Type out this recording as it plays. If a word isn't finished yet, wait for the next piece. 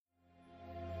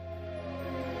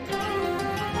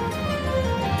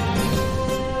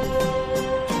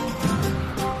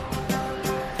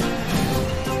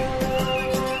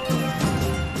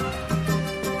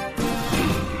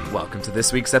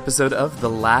this week's episode of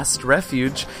The Last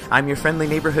Refuge. I'm your friendly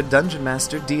neighborhood dungeon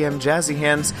master, DM Jazzy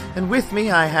Hands, and with me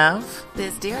I have...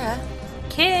 Biz Dira.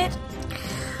 Kid.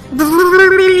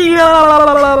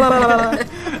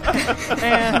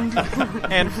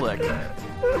 and Flick.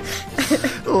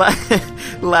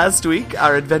 Last week,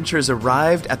 our adventurers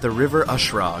arrived at the River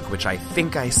Ushrog, which I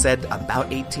think I said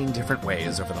about 18 different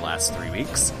ways over the last 3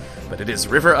 weeks, but it is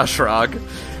River Ushrog,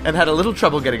 and had a little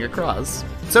trouble getting across.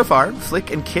 So far,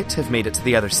 Flick and Kit have made it to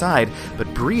the other side,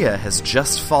 but Bria has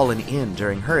just fallen in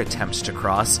during her attempt to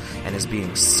cross, and is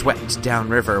being swept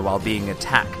downriver while being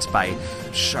attacked by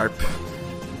sharp,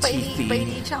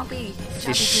 teethy chompy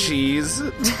fishies.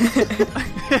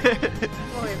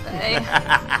 Boy,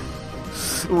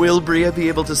 Will Bria be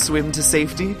able to swim to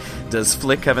safety? Does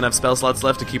Flick have enough spell slots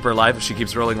left to keep her alive if she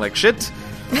keeps rolling like shit?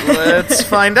 Let's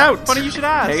find out. Funny you should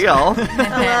ask. Hey, y'all. Oh,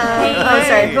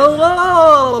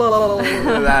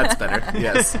 sorry. That's better.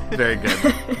 Yes, very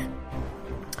good.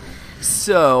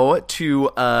 So,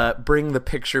 to bring the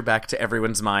picture back to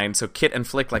everyone's mind, so Kit and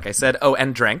Flick, like I said,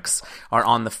 and Dranks, are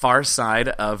on the far side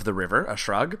of the river,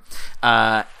 Ushrog.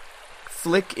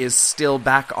 Flick is still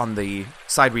back on the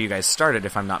side where you guys started,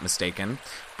 if I'm not mistaken.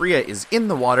 Bria is in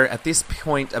the water at this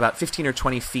point, about 15 or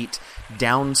 20 feet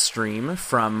downstream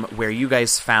from where you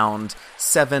guys found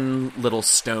 7 little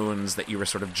stones that you were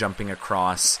sort of jumping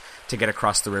across to get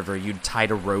across the river. You'd tied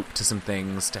a rope to some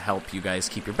things to help you guys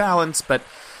keep your balance, but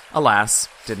alas,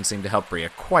 didn't seem to help Bria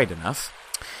quite enough.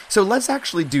 So let's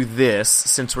actually do this,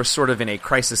 since we're sort of in a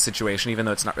crisis situation, even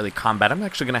though it's not really combat. I'm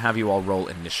actually going to have you all roll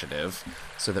initiative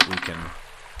so that we can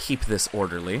keep this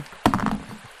orderly.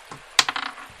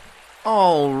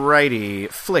 Alrighty.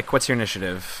 Flick, what's your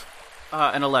initiative?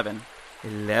 An 11.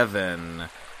 11.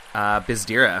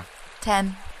 Bizdira.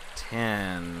 10.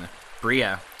 10.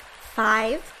 Bria.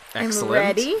 5. Excellent. I'm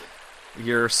ready.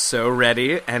 You're so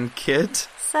ready. And Kit?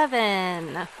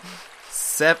 7.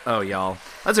 Oh, y'all.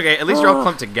 That's okay. At least you're all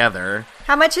clumped together.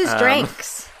 How much is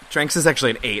Dranks? Dranks is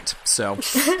actually an 8, so...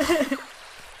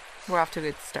 We're off to a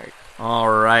good start. All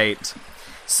right.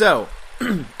 So,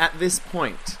 at this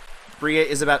point, Bria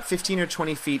is about 15 or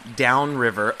 20 feet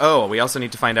downriver. Oh, we also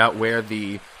need to find out where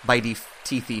the bitey,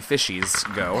 teethy fishies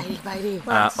go.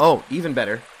 Bitey. Even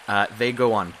better. They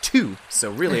go on 2. So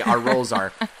really, our rolls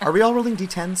are... Are we all rolling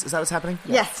d10s? Is that what's happening?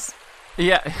 Yes.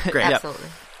 Yeah. Great. Absolutely.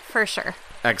 For sure.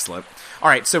 Excellent. All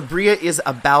right, so Bria is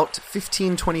about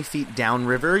 15, 20 feet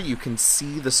downriver. You can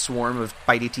see the swarm of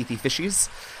bitey, teethy fishies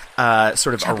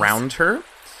sort of around her.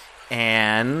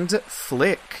 And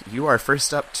Flick, you are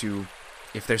first up to,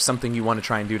 if there's something you want to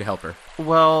try and do to help her.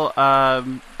 Well,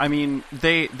 I mean,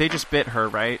 they just bit her,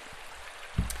 right?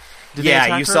 Did they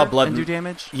attack you saw blood and do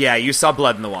damage? Yeah, you saw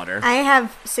blood in the water. I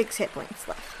have 6 hit points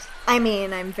left. I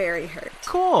mean, I'm very hurt.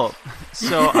 Cool.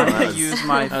 So I'm going to use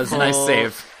my That was full... a nice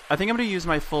save. I think I'm going to use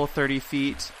my full 30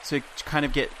 feet to kind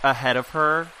of get ahead of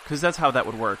her, because that's how that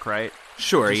would work, right?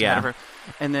 Sure, Just ahead of yeah. her.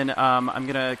 And then I'm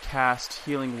going to cast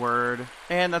Healing Word,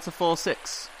 and that's a full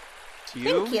 6. To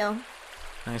you? Thank you.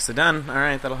 Nicely done. All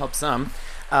right, that'll help some.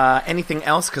 Anything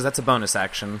else? Because that's a bonus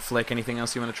action. Flick, anything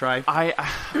else you want to try?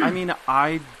 I mean,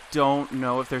 I don't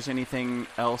know if there's anything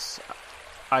else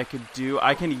I could do.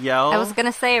 I can yell. I was going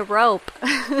to say a rope.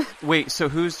 Wait, so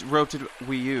whose rope did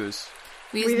we use?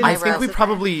 We used my I think rope. we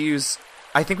probably used...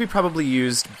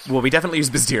 Well, we definitely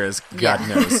used Bizdira's. God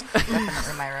knows.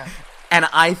 Definitely my rope. And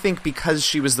I think because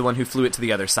she was the one who flew it to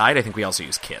the other side, I think we also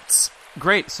used Kit's.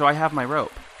 Great, so I have my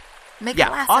rope. Make Yeah,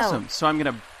 a lasso. Awesome. So I'm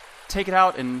going to take it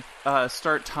out and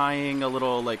start tying a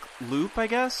little, loop, I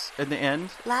guess, at the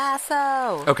end.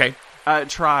 Lasso. Okay. I'm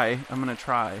going to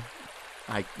try.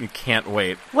 I can't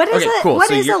wait. What is Cool.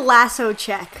 So a you're- lasso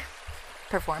check?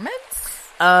 Performance?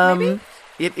 Maybe?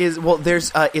 It is, well,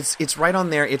 there's, it's right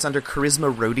on there. It's under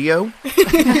Charisma Rodeo.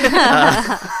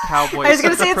 Cowboy. I was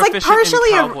gonna say, it's like proficient partially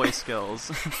in a- cowboy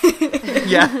skills.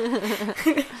 Yeah.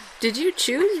 Did you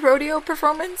choose rodeo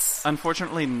performance?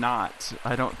 Unfortunately not.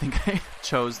 I don't think I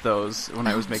chose those when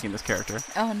I was making this character.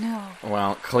 Oh, no.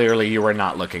 Well, clearly you were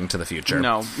not looking to the future.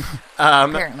 No.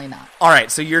 Apparently not. All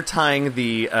right, so you're tying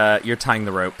the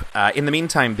rope. In the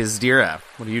meantime, Bizdira,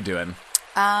 what are you doing?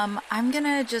 I'm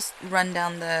gonna just run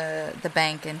down the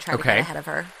bank and try to get ahead of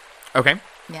her. Okay.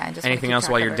 Yeah, I just Anything else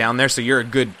while you're down there? So you're a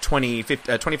good 20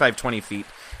 feet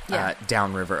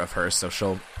downriver of her, so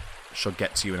she'll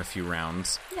get to you in a few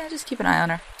rounds. Yeah, just keep an eye on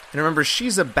her. And remember,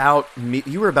 she's about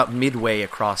you were about midway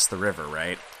across the river,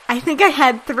 right? I think I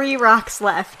had 3 rocks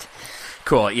left.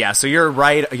 Cool, yeah, so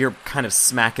you're kind of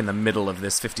smack in the middle of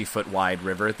this 50-foot wide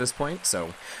river at this point,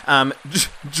 so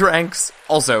Dranks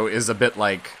also is a bit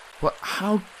like, what?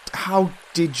 How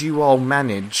did you all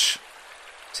manage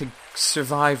to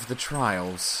survive the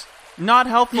trials. Not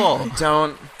helpful.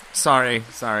 Don't. Sorry.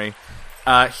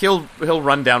 He'll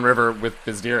run downriver with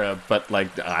Bizdira, but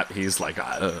he's like.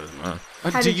 How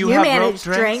Do did you you have manage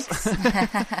rope, drinks?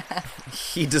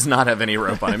 He does not have any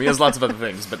rope on him. He has lots of other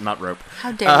things, but not rope.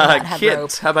 How dare you not have Kit,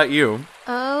 rope? how about you?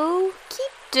 Okie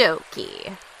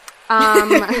dokie.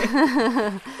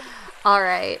 All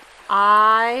right.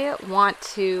 I want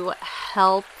to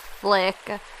help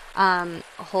Flick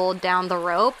hold down the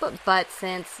rope, but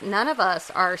since none of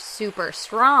us are super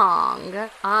strong,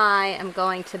 I am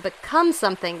going to become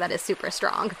something that is super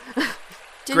strong.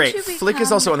 Great. Flick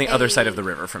is also on the other side of the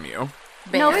river from you.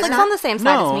 No, Flick's on the same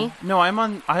side as me. No,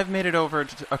 I've made it over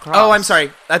across. Oh, I'm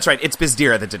sorry. That's right. It's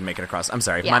Bizdira that didn't make it across. I'm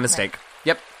sorry. Yeah, My mistake. Right.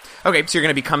 Yep. Okay, so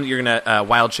you're gonna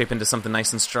wild shape into something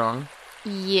nice and strong?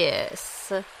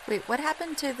 Yes. Wait, what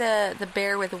happened to the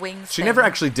bear with wings? She thing? never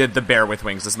actually did the bear with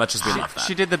wings as much as we love that.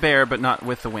 She did the bear, but not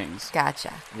with the wings.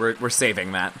 Gotcha. We're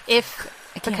saving that.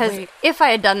 Because wait. if I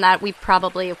had done that, we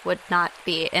probably would not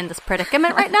be in this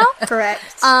predicament right now. Correct.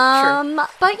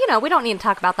 But we don't need to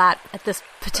talk about that at this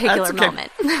particular That's okay.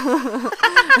 moment.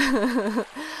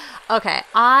 Okay,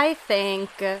 I think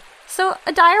so.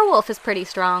 A dire wolf is pretty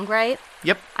strong, right?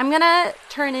 Yep. I'm gonna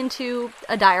turn into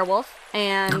a dire wolf,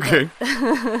 and Okay.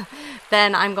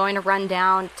 then I'm going to run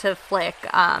down to Flick.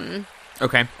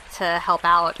 Okay. To help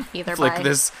out either Flick, by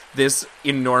this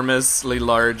enormously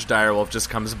large direwolf just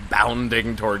comes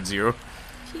bounding towards you.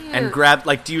 Cute. And grab,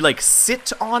 do you,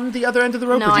 sit on the other end of the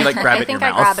rope, No, or do you, grab I it in your think I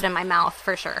mouth? grab it in my mouth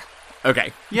for sure.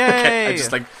 Okay. Yay! Okay. I just,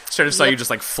 sort of saw you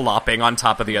just, flopping on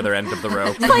top of the other end of the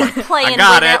rope. It's like playing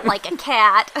got with it. it like a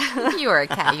cat. You are a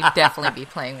cat. You'd definitely be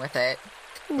playing with it.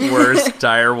 Worst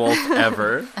direwolf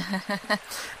ever.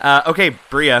 Okay,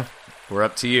 Bria, we're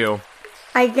up to you.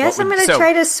 I guess What I'm would- going to so-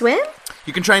 try to swim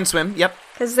You can try and swim, yep.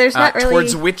 because there's not really.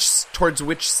 Towards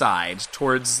which side?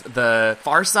 Towards the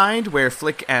far side where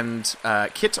Flick and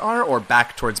Kit are, or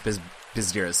back towards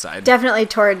Bizdira's side? Definitely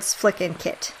towards Flick and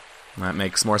Kit. That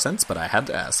makes more sense, but I had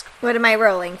to ask. What am I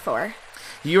rolling for?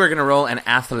 You are going to roll an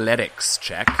athletics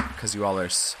check, because you all are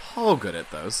so good at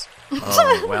those.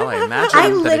 Oh, well, I imagine I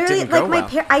that it literally didn't go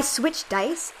well. I switched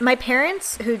dice. My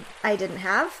parents, who I didn't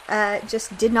have,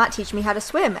 just did not teach me how to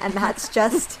swim, and that's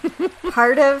just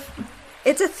part of.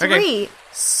 It's a 3. Okay.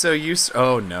 So you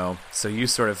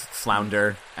sort of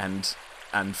flounder and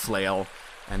flail,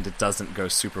 and it doesn't go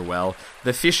super well.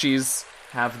 The fishies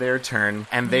have their turn,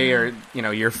 and they are,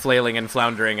 you're flailing and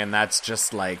floundering, and that's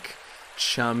just like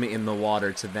chum in the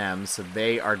water to them, so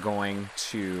they are going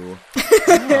to...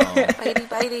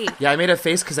 Bitey. Yeah, I made a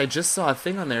face because I just saw a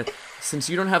thing on there. Since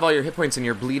you don't have all your hit points and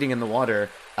you're bleeding in the water,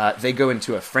 they go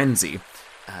into a frenzy.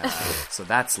 So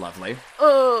that's lovely.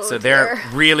 Oh, so they're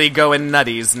really going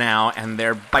nutties now, and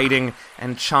they're biting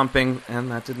and chomping,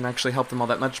 and that didn't actually help them all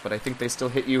that much, but I think they still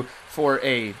hit you for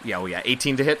a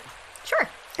 18 to hit. Sure.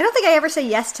 I don't think I ever say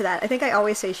yes to that. I think I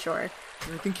always say sure.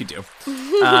 I think you do.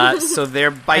 So they're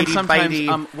And bitey, sometimes,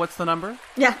 bitey. what's the number?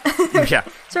 Yeah. Yeah.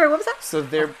 Sorry, what was that? So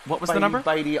they're What was the bitey, number?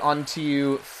 bitey onto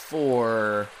you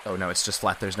for... Oh, no, it's just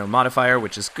flat. There's no modifier,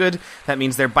 which is good. That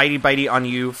means they're bitey on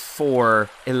you for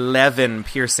 11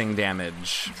 piercing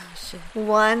damage. Oh, shit.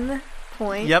 1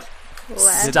 point. Yep.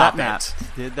 Left. Did Stop that it.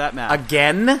 math. Did that math.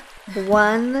 Again?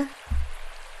 1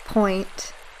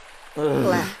 point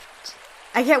left.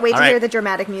 I can't wait All to right. hear the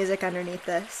dramatic music underneath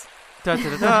this. Da,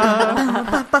 da,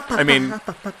 da, da. I mean...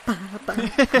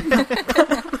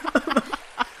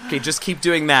 Okay, just keep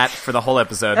doing that for the whole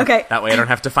episode. Okay. That way I don't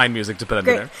have to find music to put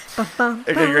under Great. there.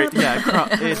 Okay, great. Yeah,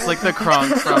 it's like the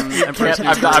Kronk from Emperor's New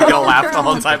I'm Groove. gonna laugh the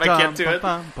whole time. I can't do it.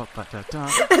 That's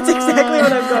exactly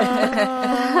what I'm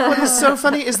going. What is so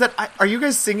funny is that are you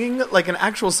guys singing like an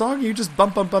actual song? Or are you just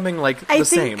bumming like the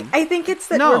same? I think it's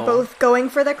that No. we're both going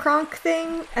for the Kronk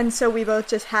thing, and so we both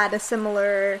just had a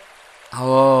similar.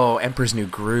 Oh, Emperor's New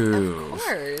Groove. Of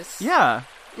course. Yeah.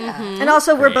 Yeah. And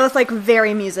also, we're Great. both like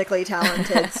very musically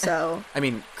talented. So I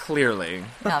mean, clearly.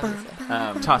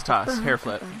 Obviously. Toss, hair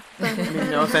flip. I mean,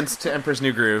 no offense to Emperor's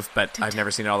New Groove, but I've never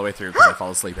seen it all the way through because I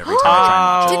fall asleep every time I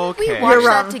try and watch Didn't we Okay. watch You're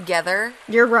that wrong. together?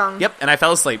 you're wrong. it. Yep, and I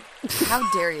fell asleep. How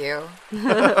dare you?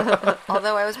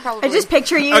 Although I was probably. I just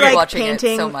picture you Okay. like Watching it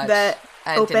painting so much. the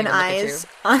I didn't open even look at eyes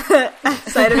on the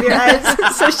side of your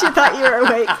eyes, so she thought you were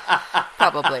awake.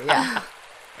 Probably, yeah.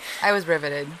 I was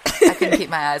riveted. I couldn't keep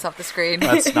my eyes off the screen.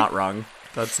 That's not wrong.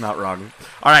 That's not wrong.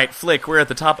 All right, Flick, we're at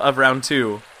the top of round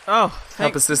 2. Oh,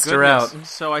 thank a sister goodness. out.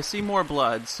 So I see more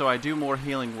blood, so I do more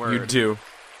healing word. You do.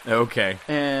 Okay.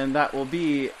 And that will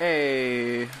be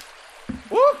a...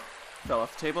 Woo! Fell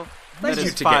off the table. Bless That you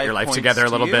is to get 5 your life points together a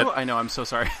to little you. bit. I know, I'm so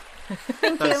sorry.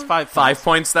 That is 5 5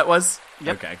 points that was?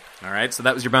 Yep. Okay. All right. So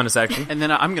that was your bonus action. And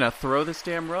then I'm gonna throw this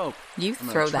damn rope. You I'm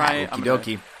gonna throw try that. it. Okie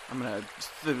dokie. I'm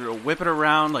gonna whip it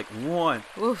around like 1,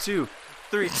 Oof. 2,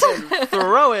 3, and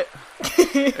throw it.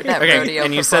 That Okay. rodeo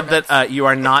And you said performance. that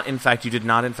you did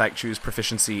not in fact choose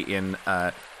proficiency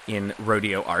in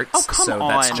rodeo arts. Oh, come so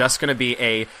that's on. just going to be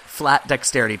a flat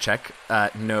dexterity check.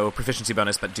 No proficiency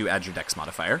bonus, but do add your dex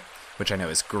modifier, which I know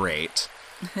is great.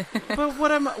 But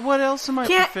what else am I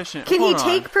proficient? Can Hold he on.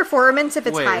 take performance if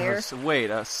it's wait, higher? Wait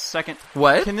a second.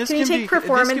 What? Can Can you take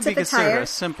performance this can if be it's considered higher? a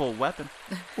simple weapon?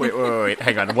 Wait.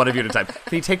 Hang on. One of you at a time.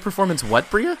 Can you take performance what,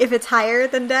 Bria? If it's higher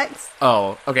than Dex?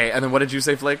 Oh, okay. And then what did you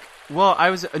say, Flick? Well,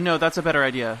 no. That's a better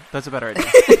idea.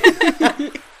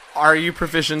 Are you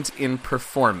proficient in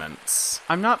performance?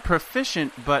 I'm not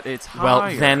proficient, but it's higher.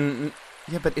 Well, then...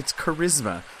 Yeah, but it's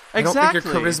charisma. I don't think your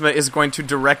Exactly. charisma is going to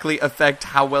directly affect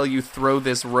how well you throw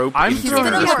this rope I'm into throwing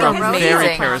gonna her. this look rope amazing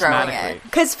very throwing charismatically. it.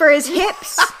 Because for his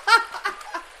hips,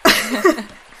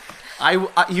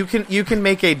 You can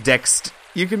make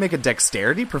a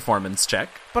dexterity performance check.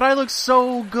 But I look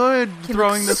so good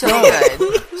throwing this so rope.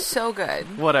 good. So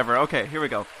good. Whatever. Okay, here we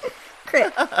go.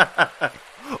 crit.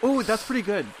 Oh, that's pretty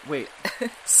good. Wait,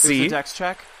 See? it's a dex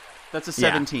check. That's a Yeah.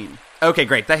 17. Okay,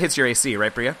 great. That hits your AC,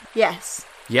 right, Bria? Yes.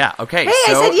 Yeah. Okay. Hey,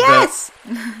 so I said yes!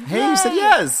 Hey, you said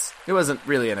yes. It wasn't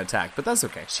really an attack, but that's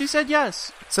okay. She said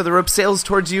yes. So the rope sails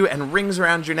towards you and rings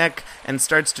around your neck and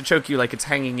starts to choke you like it's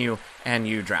hanging you, and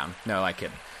you drown. No, I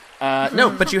kid. No,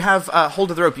 but you have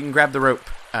hold of the rope. You can grab the rope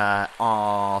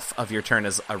off of your turn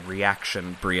as a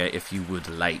reaction, Bria, if you would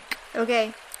like.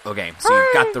 Okay. Okay, so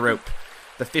you've got the rope.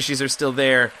 The fishies are still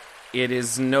there. It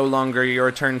is no longer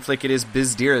your turn, Flick. It is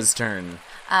Bizdira's turn.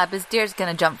 Bizdeer's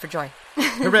gonna jump for joy.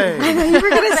 Hooray! You were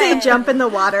going to say jump in the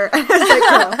water. I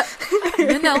was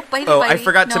like, No, bitey, Oh, I bitey.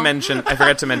 forgot to No. mention.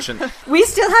 oh. We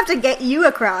still have to get you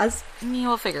across.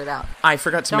 We'll figure it out. I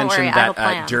forgot to Don't mention worry, I have a that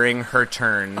plan. during her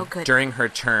turn, Oh, good.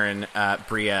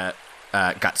 Bria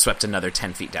got swept another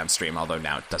 10 feet downstream. Although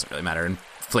now it doesn't really matter. And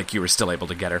Flick, you were still able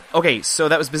to get her. Okay, so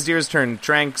that was Bizdira's turn.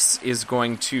 Tranks is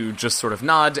going to just sort of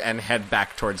nod and head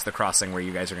back towards the crossing where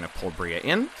you guys are going to pull Bria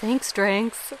in. Thanks,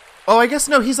 Drinks. Oh, I guess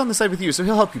no, he's on the side with you, so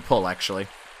he'll help you pull. Actually,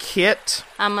 Kit.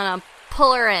 I'm gonna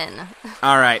pull her in.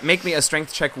 All right, make me a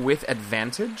strength check with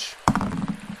advantage.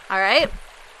 All right.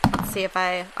 Let's see if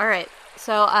I. All right.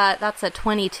 So that's a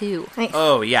 22. Nice.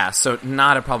 Oh, yeah, so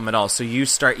not a problem at all. So you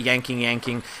start yanking,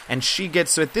 and she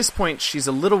gets... So at this point, she's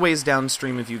a little ways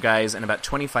downstream of you guys and about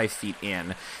 25 feet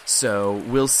in. So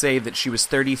we'll say that she was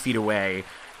 30 feet away,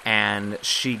 and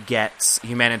she gets...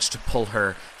 You manage to pull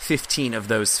her 15 of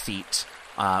those feet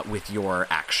with your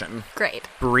action. Great.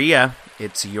 Bria,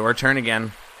 it's your turn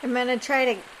again. I'm going to try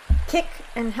to kick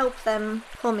and help them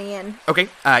pull me in. Okay,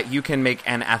 you can make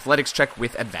an athletics check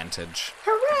with advantage.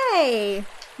 Hooray!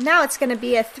 Now it's going to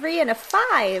be a 3 and a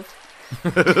 5.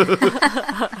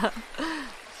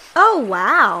 Oh,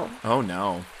 wow. Oh,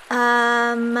 no.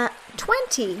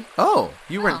 20. Oh,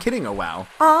 you weren't kidding, oh wow.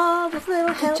 All with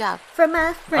little help job. from my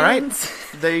All friends.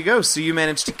 right, there you go. So you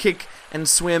managed to kick and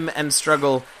swim and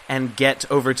struggle and get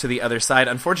over to the other side.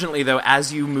 Unfortunately, though,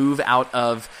 as you move out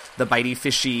of the bitey,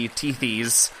 fishy,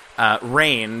 teethies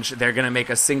range, they're going to make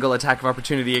a single attack of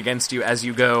opportunity against you as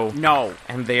you go. No.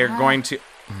 And they are going to...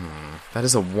 that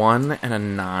is a 1 and a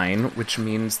 9, which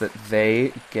means that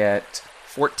they get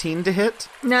 14 to hit.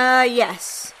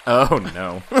 Yes. Oh,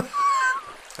 no.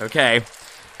 Okay.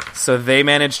 So they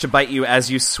manage to bite you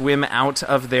as you swim out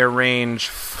of their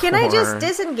range. Can I just for-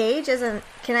 disengage?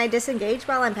 Can I disengage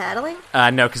while I'm paddling?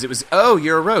 No, because it was... Oh,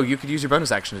 you're a row. You could use your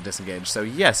bonus action to disengage. So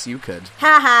yes, you could.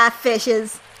 Haha,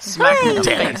 fishes. Smack me in the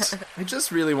Damn face. it. I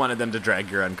just really wanted them to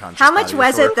drag your unconscious How much body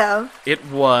was ashore. it, though? It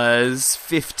was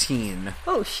 15.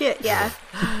 Oh, shit, yeah.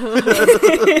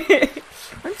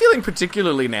 I'm feeling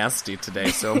particularly nasty today,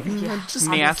 so just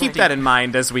Nasty. keep that in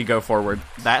mind as we go forward.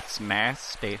 That's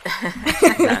nasty.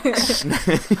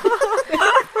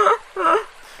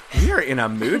 We are in a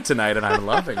mood tonight, and I'm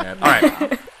loving it.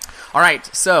 All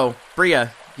right. So,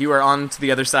 Bria, you are on to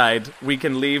the other side. We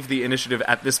can leave the initiative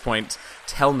at this point.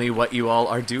 Tell me what you all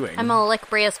are doing. I'm gonna lick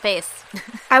Bria's face.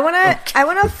 I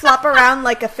wanna flop around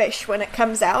like a fish when it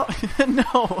comes out.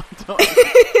 No, don't.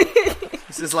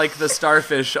 This is like the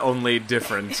starfish, only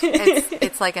different.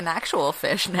 It's like an actual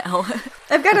fish now.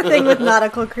 I've got a thing with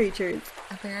nautical creatures.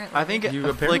 Apparently. I think You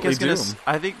Flick apparently is gonna. do.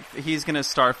 I think he's gonna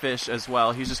starfish as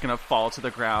well. He's just gonna fall to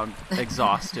the ground,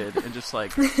 exhausted, and just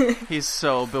like he's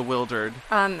so bewildered.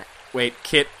 Wait,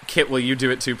 Kit, will you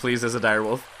do it too, please, as a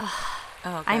direwolf?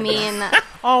 Oh, I God. mean,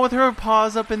 Oh, with her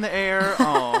paws up in the air.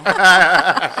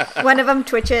 Oh, One of them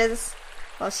twitches.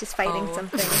 while she's fighting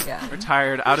something. Yeah. We're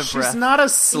tired, out of She's breath. not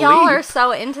asleep. Y'all are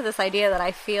so into this idea that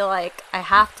I feel like I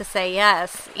have to say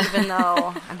yes, even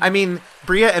though I mean,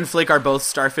 Bria and Flick are both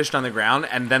starfished on the ground,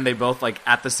 and then they both, like,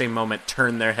 at the same moment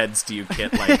turn their heads to you,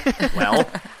 Kit, like, well.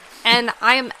 And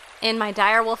I'm in my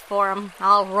direwolf form.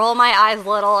 I'll roll my eyes a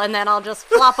little, and then I'll just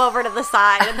flop over to the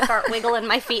side and start wiggling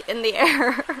my feet in the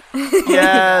air.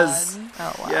 Yes.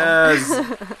 Oh, wow.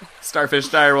 Yes. Starfish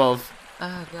direwolf.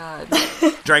 Oh, God.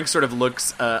 Drank sort of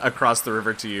looks across the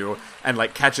river to you and,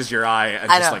 like, catches your eye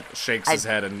and I just, don't- like, shakes his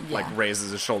head and, yeah. like,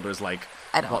 raises his shoulders like,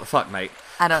 I don't- what the fuck, mate?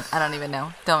 I don't even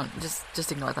know. Don't,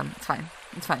 just ignore them. It's fine.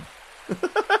 It's fine.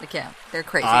 I can't. They're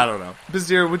crazy. I don't know.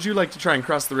 Bizdir, would you like to try and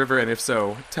cross the river? And if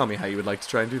so, tell me how you would like to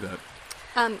try and do that.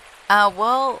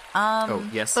 Oh,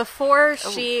 yes. Before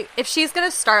if she's going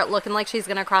to start looking like she's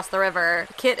going to cross the river,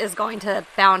 Kit is going to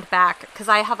bound back, because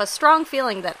I have a strong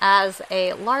feeling that as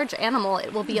a large animal,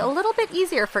 it will be a little bit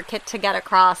easier for Kit to get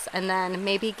across, and then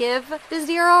maybe give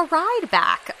Bizdir a ride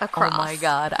back across. Oh my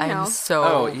God, You I'm know? so...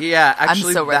 Oh, yeah, actually,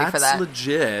 I'm so ready that's for that.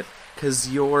 legit,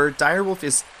 because your direwolf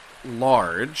is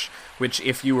large, which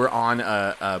if you were on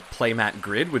a playmat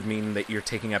grid would mean that you're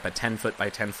taking up a 10-foot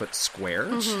by 10-foot square.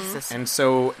 Jesus. And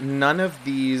so none of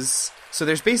these... So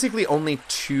there's basically only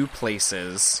two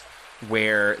places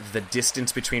where the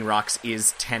distance between rocks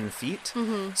is 10 feet.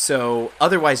 So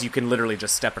otherwise you can literally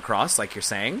just step across, like you're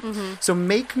saying. So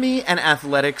make me an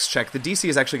athletics check. The DC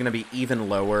is actually going to be even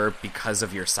lower because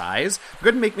of your size. Go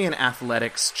ahead and make me an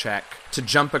athletics check to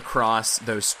jump across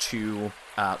those two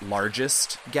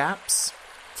largest gaps.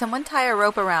 Someone tie a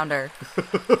rope around her.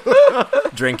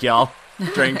 Drink, y'all.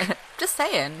 Drink. Just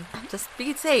saying. Just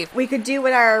be safe. We could do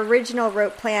what our original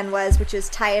rope plan was, which is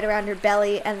tie it around her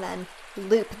belly and then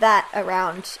loop that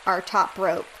around our top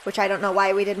rope, which I don't know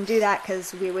why we didn't do that,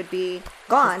 because we would be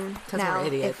gone 'Cause now we're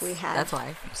idiots. if we had. That's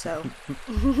why. So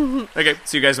Okay,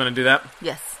 so you guys want to do that?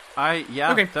 Yes.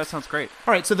 Okay. That sounds great.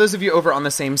 All right, so those of you over on the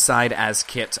same side as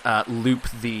Kit, loop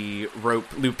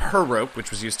her rope, which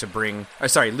was used to bring...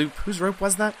 loop... Whose rope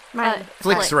was that? mine.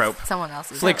 Flick's rope. Someone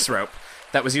else's. Flick's rope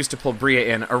that was used to pull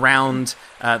Bria in around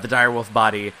the direwolf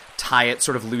body, tie it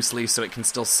sort of loosely so it can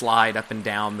still slide up and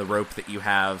down the rope that you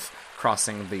have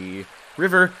crossing the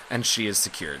river, and she is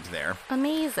secured there.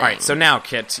 Amazing. All right, so now,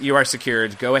 Kit, you are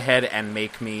secured. Go ahead and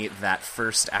make me that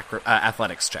first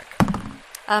athletics check.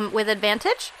 With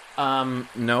advantage?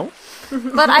 No?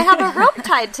 But I have a rope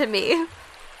tied to me.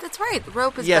 That's right. The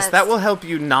rope is Yes, best. that will help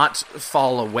you not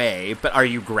fall away, but are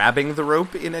you grabbing the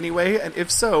rope in any way? And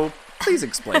if so, please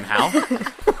explain how.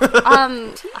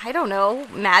 I don't know.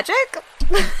 Magic?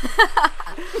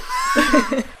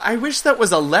 I wish that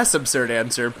was a less absurd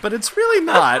answer, but it's really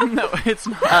not. No, it's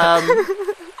not.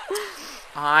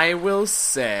 I will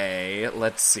say,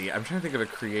 let's see, I'm trying to think of a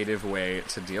creative way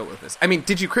to deal with this. I mean,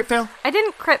 did you crit fail? I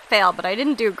didn't crit fail, but I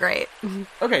didn't do great.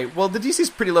 Okay, well, the DC's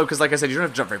pretty low, because like I said, you don't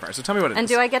have to jump very far, so tell me what it is. And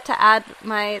do I get to add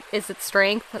is it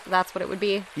strength? That's what it would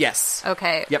be? Yes.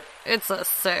 Okay. Yep. It's a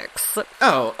 6.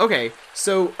 Oh, okay.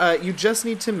 So you just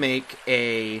need to make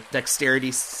a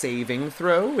dexterity saving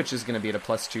throw, which is going to be at a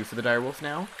 +2 for the direwolf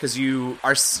now, because you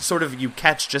are you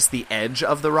catch just the edge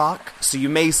of the rock, so you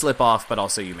may slip off, but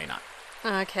also you may not.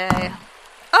 Okay.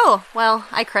 Oh, well,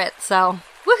 I crit, so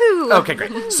woohoo! Okay,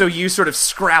 great. So you sort of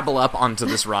scrabble up onto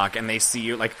this rock, and they see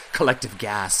you, like, collective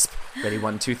gasp. Ready,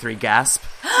 1, 2, 3, gasp.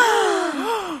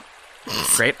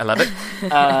 Great, I love it.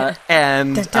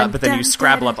 But then you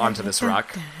scrabble up onto this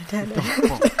rock.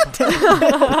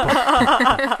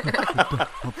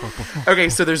 Okay,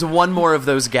 so there's one more of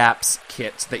those gaps,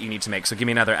 Kit, that you need to make, so give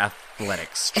me another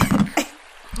athletics check.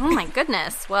 Oh my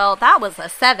goodness. Well, that was a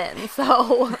 7,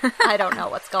 so I don't know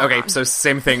what's going on. Okay, so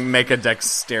same thing, make a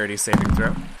dexterity saving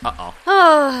throw. Uh-oh.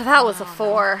 Oh, that was a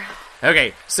 4.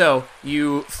 Okay, so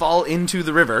you fall into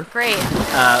the river. Great.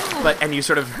 And you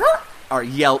sort of are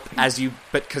yelp as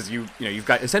because you've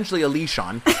got essentially a leash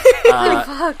on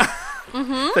that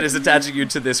is attaching you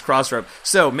to this cross rope.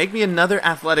 So make me another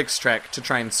athletics check to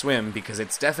try and swim, because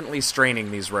it's definitely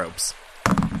straining these ropes.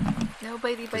 No,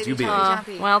 baby, you beat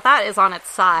jumpy. Well, that is on its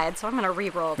side, so I'm going to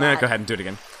re-roll that. Go ahead and do it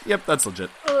again. Yep, that's legit.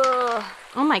 Ugh.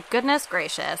 Oh my goodness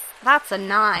gracious. That's a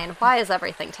 9. Why is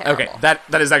everything terrible? Okay,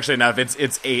 that is actually enough. It's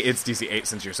DC 8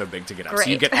 since you're so big to get up. So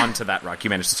you Great. get onto that rock.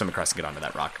 You manage to swim across and get onto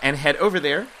that rock. And head over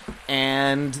there.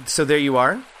 And so there you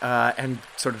are. And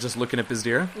sort of just looking at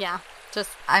Bizdir. Yeah. Just,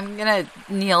 I'm gonna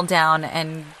kneel down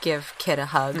and give Kit a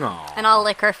hug. Aww. and I'll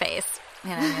lick her face.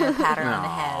 And I'm gonna pat her on the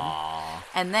head.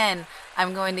 And then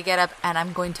I'm going to get up and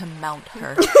I'm going to mount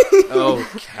her.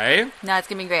 Okay. No, it's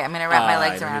going to be great. I'm going to wrap my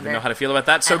legs I don't around even her. know how to feel about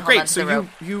that. So And hold on great. to So the rope.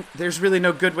 you there's really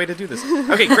no good way to do this.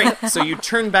 Okay, great. So you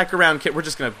turn back around, Kit. We're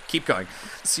just gonna keep going.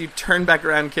 So you turn back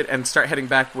around, Kit, and start heading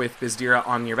back with Bizdira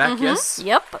on your back. Yes.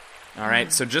 Yep. All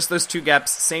right. So just those 2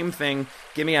 gaps. Same thing.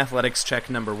 Give me athletics check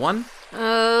number 1.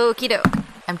 Okie doke.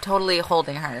 I'm totally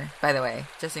holding her, by the way,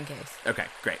 just in case. Okay,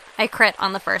 great. I crit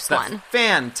on the first That's one.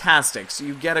 fantastic. So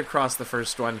you get across the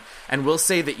first one, and we'll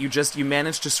say that you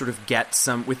manage to sort of get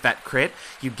some, with that crit,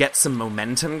 you get some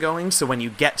momentum going, so when you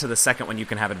get to the second one, you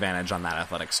can have advantage on that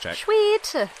athletics check.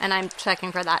 Sweet. And I'm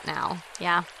checking for that now.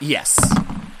 Yeah. Yes.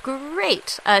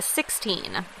 Great.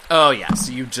 16. Oh, yeah,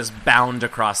 so you just bound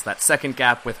across that second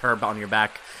gap with her on your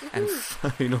back, and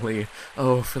finally,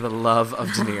 oh, for the love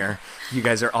of Denier, you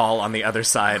guys are all on the other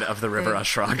side of the river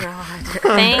Ushrog.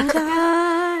 Thank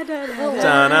God.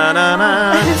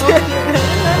 Da-na-na-na.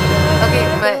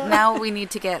 Okay, but now we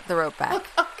need to get the rope back.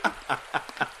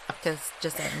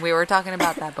 Just saying. We were talking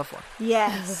about that before.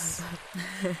 Yes.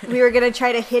 We were going to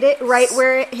try to hit it right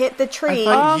where it hit the tree. I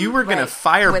thought you were going to right.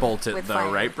 firebolt it, With though,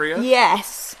 fire. right, Bria?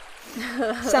 Yes.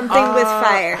 Something with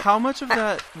fire. How much of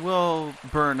that will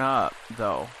burn up,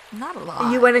 though? Not a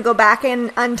lot. You want to go back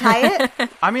and untie it?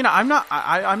 I mean, I'm not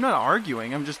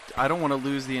arguing. I don't want to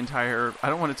lose the entire. I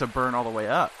don't want it to burn all the way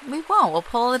up. We won't. We'll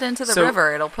pull it into the So-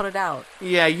 river. It'll put it out.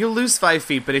 Yeah, you'll lose 5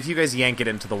 feet, but if you guys yank it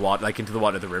into the water,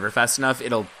 of the river fast enough,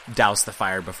 it'll douse the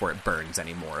fire before it burns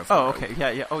any more of the Oh, rope. okay.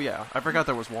 Yeah. Oh, yeah. I forgot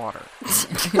there was water.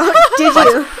 Did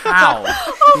you? How?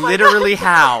 Literally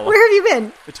how? Where have you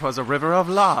been? It was a river of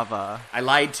lava. I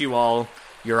lied to you all.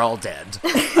 You're all dead.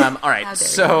 All right, dare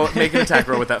so make an attack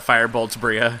roll with that firebolt,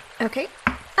 Bria. Okay.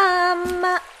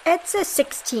 It's a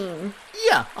 16.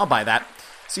 Yeah, I'll buy that.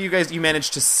 So you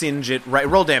managed to singe it right.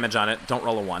 Roll damage on it. Don't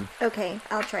roll a 1. Okay,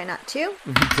 I'll try not to.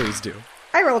 Please do.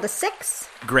 I rolled a 6.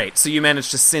 Great. So you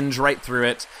managed to singe right through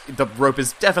it. The rope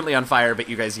is definitely on fire, but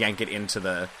you guys yank it into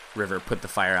the river, put the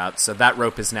fire out. So that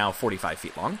rope is now 45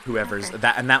 feet long. Whoever's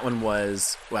that, and that one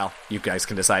was, well, you guys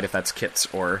can decide if that's Kit's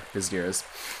or Bizdira's.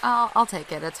 I'll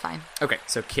take it. It's fine. Okay,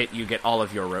 so Kit, you get all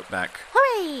of your rope back.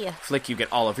 Hooray! Flick, you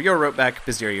get all of your rope back.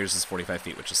 Bizdira, yours is 45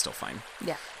 feet, which is still fine.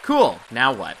 Yeah. Cool.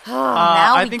 Now what?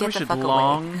 Now I we think get we the should fuck away.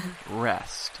 long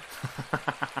rest.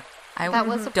 I That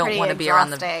was a don't pretty want to be around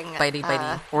the exhausting,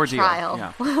 bitey. Ordeal. trial.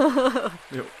 Yeah.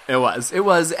 It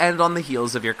was, and on the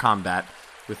heels of your combat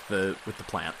with the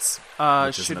plants,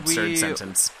 which is an Should absurd we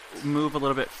sentence. move a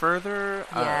little bit further?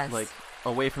 Yes. Like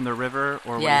away from the river,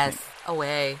 or what do you Yes. think?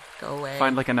 Away. Go away.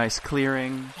 Find like a nice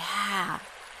clearing Yeah.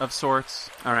 of sorts.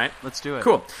 All right. Let's do it.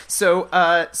 Cool. So,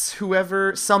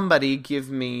 somebody give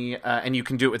me, and you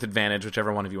can do it with advantage,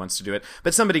 whichever one of you wants to do it,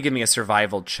 but somebody give me a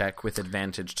survival check with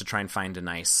advantage to try and find a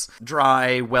nice,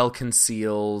 dry,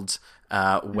 well-concealed,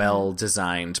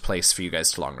 well-designed place for you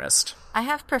guys to long rest. I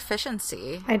have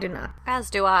proficiency. I do not. As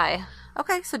do I.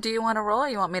 Okay, so do you want to roll or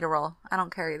you want me to roll? I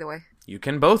don't care either way. You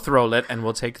can both roll it, and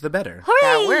we'll take the better.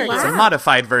 That works. It's a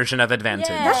modified version of advantage.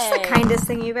 That's the kindest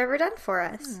thing you've ever done for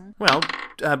us. Well,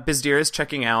 Bizdira is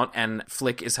checking out, and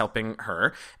Flick is helping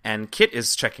her, and Kit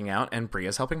is checking out, and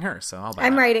Bria's helping her, so I'll buy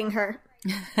I'm that. writing her.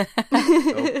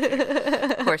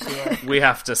 Of course you are. We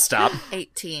have to stop.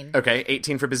 18. Okay,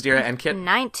 18 for Bizdira and Kit.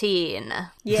 19.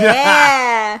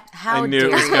 Yeah. How I knew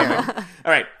it was dare you? coming.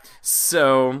 All right.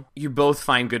 So you both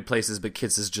find good places, but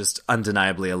Kit's is just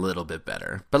undeniably a little bit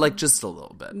better. But like just a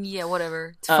little bit. Yeah,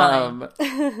 whatever. It's fine.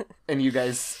 And you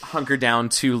guys hunker down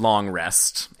to long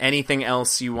rest. Anything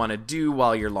else you want to do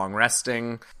while you're long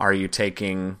resting? Are you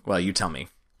taking, well, you tell me.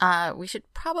 We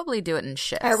should probably do it in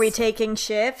shifts. Are we taking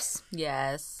shifts?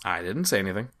 Yes. I didn't say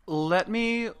anything. Let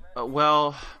me.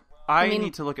 I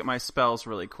need to look at my spells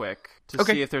really quick to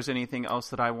Okay. see if there's anything else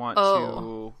that I want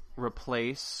to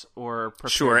replace or prepare.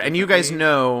 Sure, and you guys differently.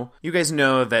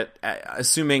 know that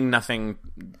assuming nothing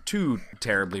too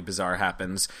terribly bizarre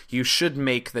happens, you should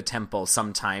make the temple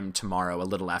sometime tomorrow, a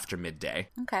little after midday.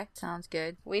 Okay, sounds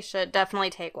good. We should definitely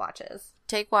take watches.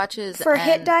 Take watches For and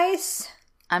hit dice?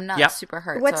 I'm not Yep. super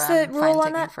hurt. What's so the I'm fine rule on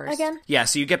taking that first. again? Yeah,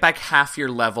 so you get back half your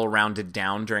level rounded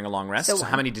down during a long rest. So So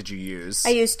one. how many did you use? I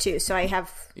used 2, so I have...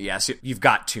 Yes, you've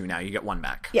got 2 now. You get 1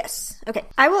 back. Yes. Okay.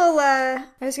 I will, I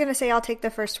was going to say I'll take the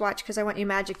first watch because I want you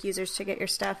magic users to get your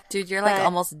stuff. Dude, you're like But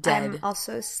almost dead. I'm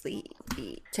also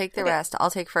sleepy. Take the rest.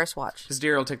 I'll take first watch.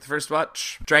 Bizdira will take the first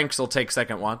watch. Dranks will take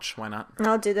second watch. Why not?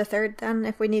 I'll do the third then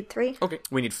if we need 3. Okay.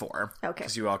 We need 4. Okay.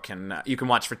 Because you all can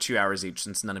watch for 2 hours each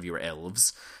since none of you are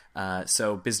elves.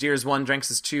 So Bizdira is 1,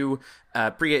 Dranks is 2,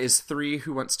 Bria is 3.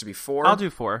 Who wants to be 4? I'll do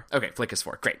 4. Okay, Flick is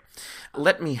 4. Great.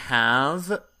 Let me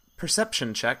have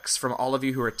perception checks from all of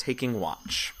you who are taking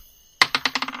watch.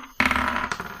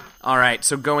 All right,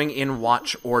 so going in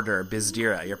watch order,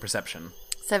 Bizdira, your perception.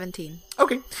 17.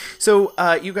 Okay, so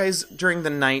you guys, during the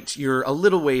night, you're a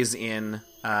little ways in,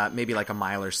 maybe like a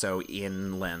mile or so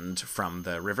inland from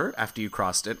the river after you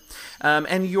crossed it.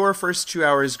 And your first 2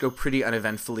 hours go pretty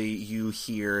uneventfully. You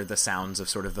hear the sounds of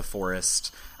sort of the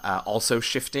forest also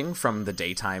shifting from the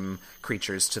daytime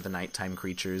creatures to the nighttime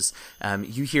creatures.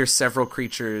 You hear several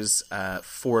creatures,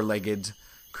 four-legged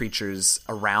creatures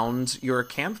around your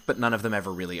camp, but none of them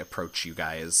ever really approach you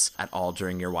guys at all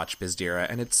during your watch, Bizdira,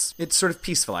 and it's sort of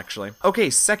peaceful, actually. Okay,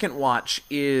 second watch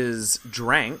is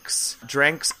Dranks.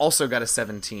 Dranks also got a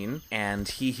 17, and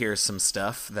he hears some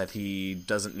stuff that he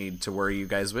doesn't need to worry you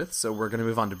guys with, so we're going to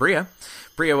move on to Bria.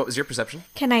 Bria, what was your perception?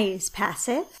 Can I use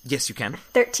passive? Yes, you can.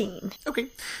 13. Okay.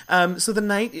 So the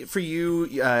night, for you,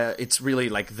 it's really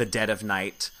like the dead of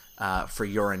night for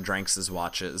your and Dranks'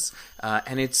 watches,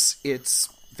 and it's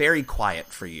very quiet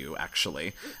for you,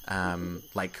 actually.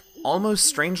 Like, almost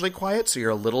strangely quiet, so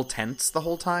you're a little tense the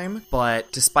whole time.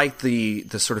 But despite the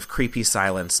sort of creepy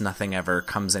silence, nothing ever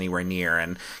comes anywhere near,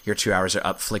 and your 2 hours are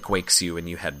up. Flick wakes you, and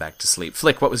you head back to sleep.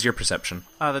 Flick, what was your perception?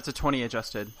 That's a 20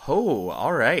 adjusted. Oh,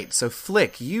 all right. So,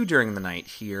 Flick, you during the night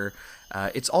here,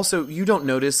 it's also, you don't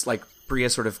notice, like, Bria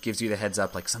sort of gives you the heads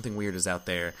up, like, something weird is out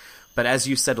there. But as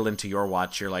you settle into your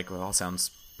watch, you're like, well, it all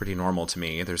sounds pretty normal to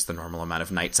me. There's the normal amount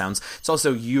of night sounds. It's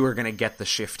also, you are going to get the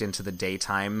shift into the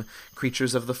daytime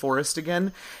creatures of the forest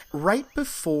again. Right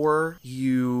before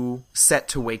you set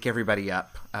to wake everybody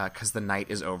up, because the night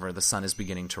is over, the sun is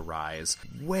beginning to rise,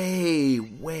 way,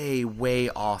 way, way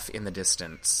off in the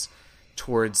distance,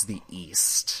 towards the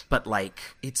east. But, like,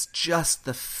 it's just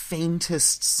the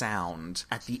faintest sound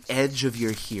at the edge of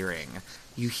your hearing.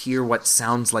 You hear what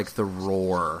sounds like the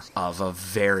roar of a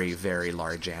very, very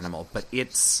large animal, but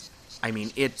it sounds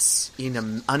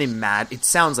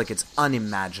like it's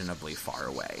unimaginably far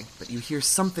away. But you hear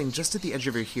something just at the edge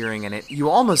of your hearing, and you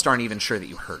almost aren't even sure that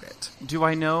you heard it. Do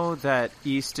I know that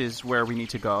east is where we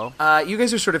need to go? You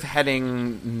guys are sort of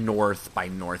heading north by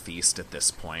northeast at this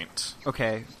point.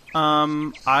 Okay.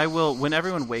 I will, when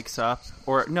everyone wakes up,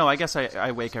 or no, I guess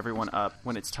I wake everyone up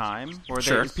when it's time, or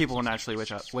Sure. people will naturally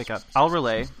wake up. I'll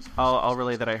relay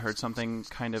that I heard something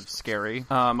kind of scary.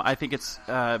 I think it's,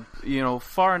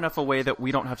 far enough away that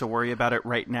we don't have to worry about it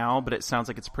right now, but it sounds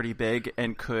like it's pretty big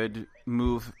and could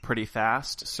move pretty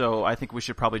fast, so I think we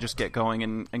should probably just get going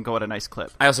and go at a nice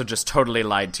clip. I also just totally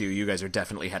lied to you. You guys are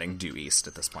definitely heading due east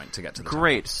at this point to get to the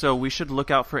Great, so we should look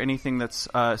out for anything that's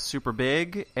super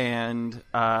big, and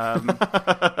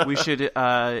we should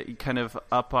kind of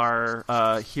up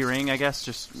our hearing, I guess,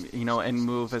 just, and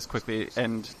move as quickly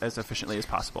and as efficiently as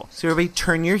possible. So everybody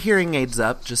turn your hearing aids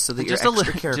up just so that you're extra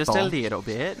careful. Just a little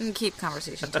bit. And keep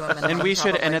conversation to him. And we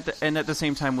should, and at the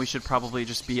same time, we should probably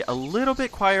just be a little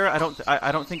bit quieter.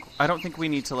 I don't think we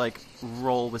need to, like,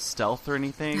 roll with stealth or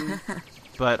anything.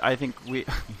 But I think we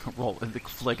roll.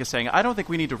 Flick is saying, I don't think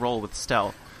we need to roll with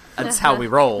stealth. That's how we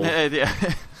roll.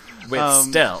 Yeah. With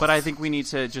stealth. But I think we need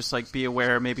to just, like, be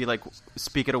aware, maybe, like,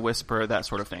 speak at a whisper, that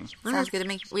sort of thing. Sounds good to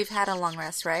me. We've had a long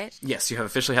rest, right? Yes, you have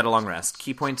officially had a long rest.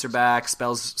 Key points are back.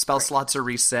 Spell slots are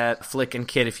reset. Flick and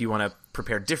Kit, if you want to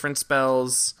prepare different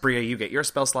spells. Bria, you get your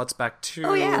spell slots back too.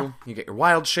 Oh, yeah. You get your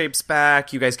wild shapes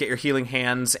back. You guys get your healing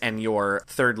hands and your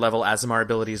third level Azamar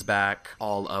abilities back.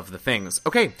 All of the things.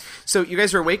 Okay, so you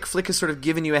guys are awake. Flick has sort of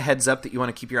given you a heads up that you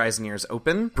want to keep your eyes and ears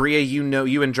open. Bria,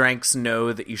 you and Dranks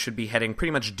know that you should be heading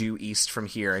pretty much due east from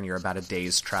here, and you're about a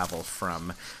day's travel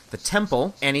from the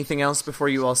temple. Anything else before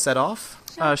you all set off?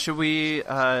 Should we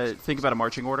think about a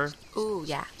marching order? Ooh,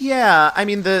 yeah. Yeah, I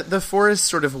mean, the forest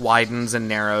sort of widens and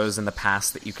narrows in the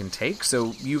paths that you can take,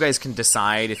 so you guys can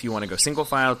decide if you want to go single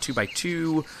file, 2 by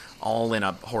 2, all in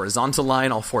a horizontal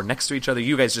line, all four next to each other.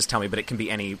 You guys just tell me, but it can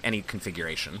be any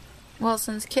configuration. Well,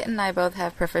 since Kit and I both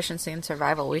have proficiency in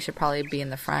survival, we should probably be in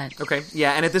the front. Okay,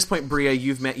 yeah, and at this point, Bria,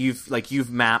 you've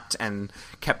mapped and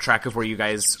kept track of where you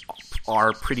guys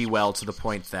are pretty well, to the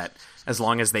point that as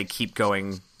long as they keep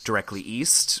going directly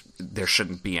east, there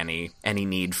shouldn't be any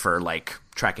need for, like,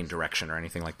 tracking direction or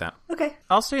anything like that. Okay.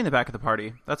 I'll stay in the back of the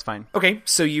party. That's fine. Okay,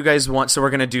 so you guys so we're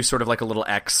going to do sort of like a little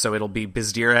X, so it'll be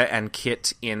Bizdira and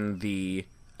Kit in the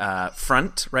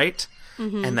front, right?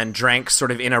 Mm-hmm. And then Drank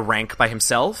sort of in a rank by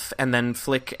himself, and then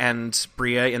Flick and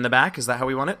Bria in the back. Is that how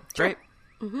we want it? Great.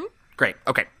 Mm-hmm. Great.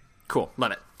 Okay. Cool.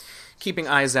 Love it. Keeping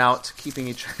eyes out, keeping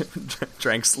each...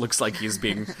 Dranks looks like he's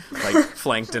being, like,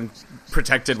 flanked and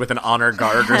protected with an honor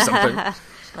guard or something.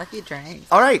 Lucky Drank.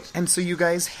 All right, and so you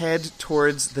guys head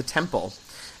towards the temple.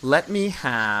 Let me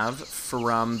have,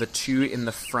 from the two in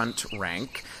the front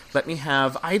rank, let me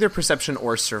have either perception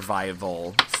or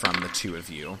survival from the two of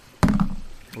you.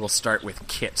 We'll start with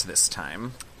Kit this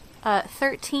time.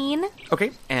 13.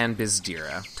 Okay, and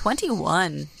Bizdira.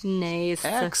 21. Nice.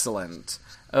 Excellent.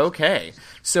 Okay,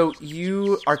 so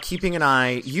you are keeping an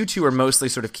eye, you two are mostly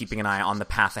sort of keeping an eye on the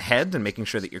path ahead and making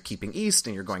sure that you're keeping east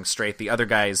and you're going straight. The other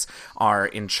guys are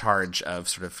in charge of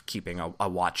sort of keeping a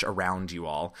watch around you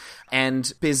all. And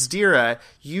Bizdira,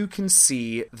 you can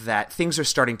see that things are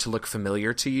starting to look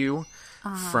familiar to you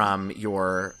from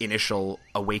your initial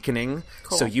awakening.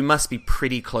 Cool. So you must be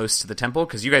pretty close to the temple,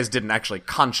 because you guys didn't actually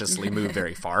consciously move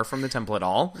very far from the temple at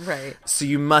all. Right. So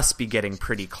you must be getting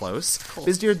pretty close. Cool.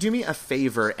 Bizdira, do me a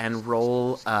favor and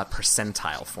roll a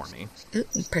percentile for me. Ooh,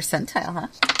 percentile, huh?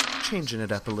 Changing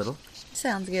it up a little.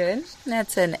 Sounds good.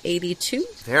 That's an 82.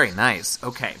 Very nice.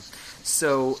 Okay.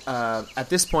 So at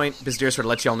this point, Bizdira sort of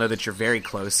lets you all know that you're very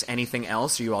close. Anything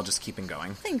else, or are you all just keeping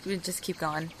going? I think we just keep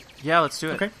going. Yeah, let's do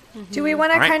it. Okay. Do we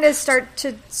want to All right. kind of start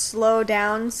to slow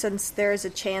down since there's a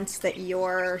chance that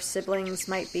your siblings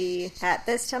might be at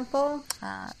this temple?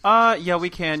 Yeah,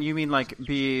 we can. You mean like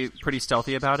be pretty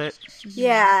stealthy about it?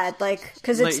 Yeah, like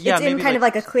because it's Like, yeah, it's in maybe, kind of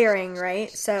like- like a clearing,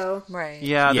 right? So Right.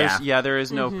 Yeah, Yeah. there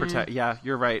is no protect. Yeah,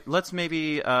 you're right. Let's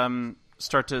maybe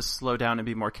start to slow down and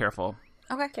be more careful.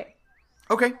 Okay.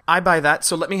 Okay, I buy that.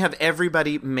 So let me have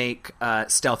everybody make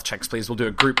stealth checks, please. We'll do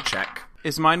a group check.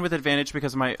 Is mine with advantage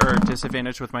because or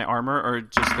disadvantage with my armor, or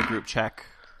just the group check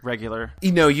regular?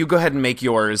 You go ahead and make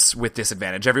yours with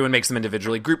disadvantage. Everyone makes them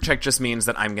individually. Group check just means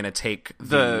that I'm going to take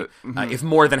if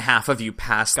more than half of you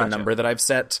pass the Gotcha. number that I've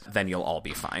set, then you'll all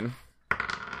be fine.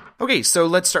 Okay, so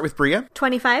let's start with Bria.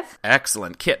 25.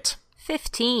 Excellent. Kit.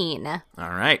 15. All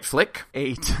right. Flick.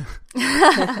 8.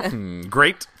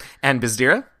 Great. And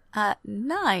Bizdira.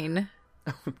 9.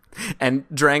 And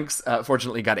Dranks,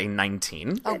 fortunately, got a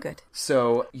 19. Oh, good.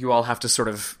 So you all have to sort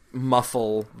of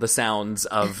muffle the sounds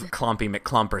of Clompy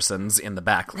McClompersons in the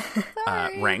back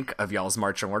rank of y'all's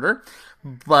marching order.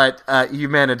 But you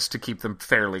managed to keep them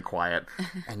fairly quiet.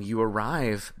 And you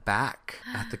arrive back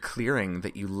at the clearing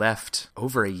that you left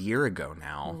over a year ago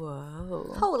now.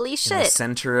 Whoa. Holy In the shit.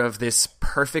 center of this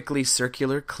perfectly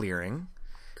circular clearing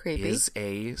Creepy. is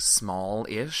a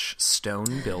small-ish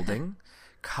stone building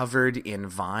covered in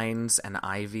vines and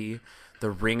ivy. The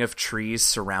ring of trees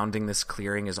surrounding this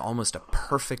clearing is almost a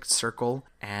perfect circle,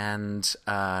 and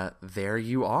there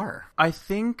you are. I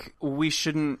think we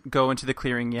shouldn't go into the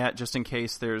clearing yet, just in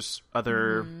case there's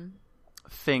other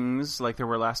things like there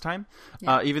were last time.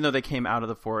 Even though they came out of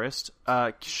the forest,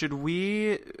 should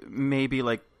we maybe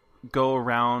like go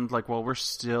around like while we're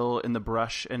still in the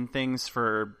brush and things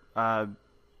for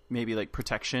maybe like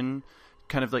protection?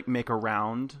 Kind of like make a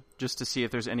round just to see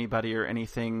if there's anybody or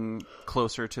anything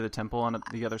closer to the temple on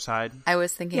the other side. I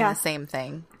was thinking Yeah. the same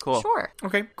thing. Cool. Sure.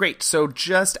 Okay, great. So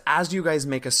just as you guys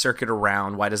make a circuit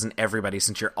around, why doesn't everybody,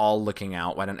 since you're all looking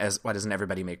out, why doesn't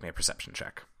everybody make me a perception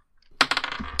check?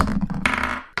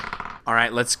 All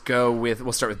right, we'll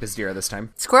start with Bizdira this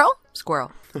time. Squirrel?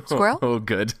 Squirrel. Squirrel? Oh,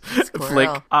 good. Squirrel.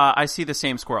 Flick, I see the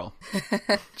same squirrel.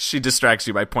 she distracts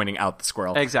you by pointing out the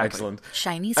squirrel. Exactly. Excellent.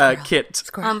 Shiny squirrel. Kit.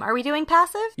 Squirrel. Are we doing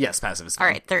passive? Yes, passive is All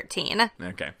fine. right, 13.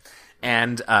 Okay.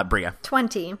 And Bria.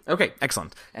 20. Okay,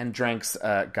 excellent. And Dranks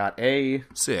got a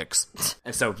 6.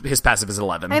 And so his passive is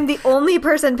 11. I'm the only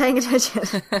person paying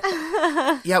attention.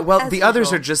 Yeah, well, the others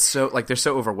usual. are just so, like, they're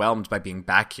so overwhelmed by being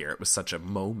back here. It was such a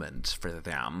moment for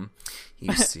them,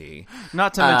 you see.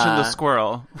 Not to mention the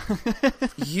squirrel.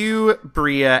 You,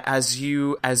 Bria, as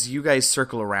you guys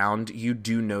circle around, you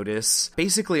do notice,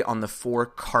 basically on the 4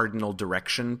 cardinal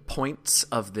direction points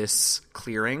of this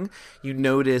clearing, you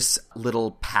notice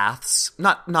little paths,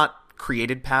 not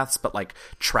created paths, but like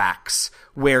tracks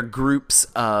where groups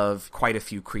of quite a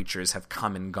few creatures have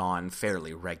come and gone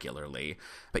fairly regularly,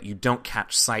 but you don't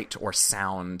catch sight or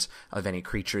sound of any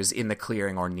creatures in the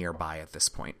clearing or nearby at this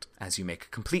point as you make a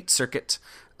complete circuit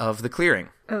of the clearing.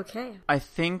 Okay. I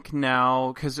think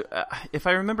now, because if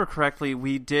I remember correctly,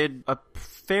 we did a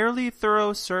fairly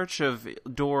thorough search of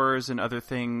doors and other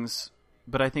things,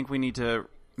 but I think we need to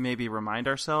maybe remind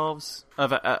ourselves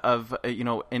of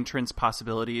entrance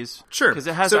possibilities. Sure. Because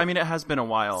it has. So- it has been a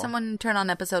while. Someone turn on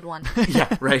episode 1.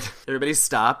 Yeah, right. Everybody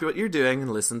stop what you're doing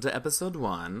and listen to episode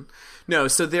 1. No,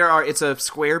 so it's a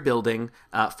square building,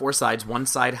 4 sides. One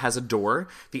side has a door.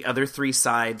 The other 3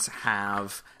 sides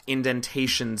have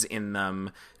indentations in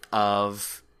them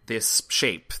of this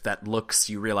shape that looks,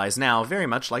 you realize now, very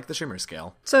much like the Shimmer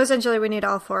Scale. So essentially we need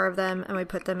all 4 of them and we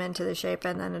put them into the shape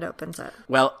and then it opens up.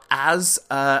 Well, as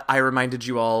I reminded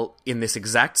you all in this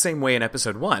exact same way in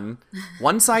episode 1,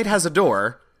 one side has a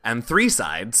door and 3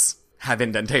 sides have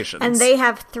indentations. And they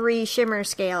have 3 shimmer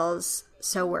scales,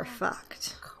 so we're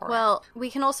fucked. Well, we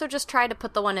can also just try to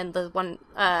put the one in the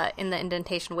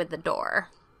indentation with the door.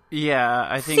 Yeah,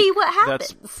 I think See what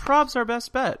that's happens. prob's our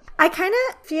best bet. I kind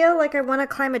of feel like I want to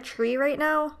climb a tree right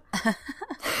now.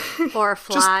 Or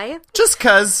fly. Just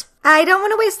cause. I don't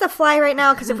want to waste the fly right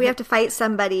now because if we have to fight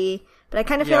somebody, but I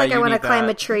kind of feel Yeah, like I you want to need climb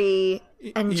that. a tree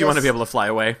and You want to be able to fly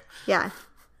away. Yeah.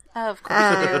 Of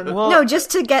course. No,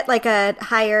 just to get like a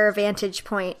higher vantage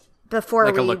point before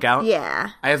Like we a lookout?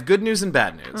 Yeah. I have good news and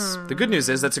bad news. The good news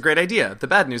is that's a great idea. The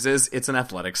bad news is it's an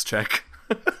athletics check.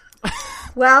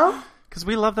 Well, Because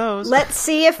we love those. let's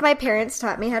see if my parents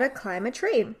taught me how to climb a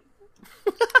tree.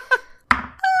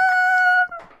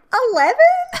 11?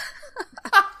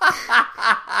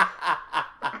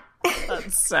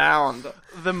 Sound.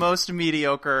 The most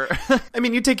mediocre. I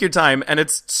mean, you take your time, and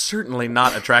it's certainly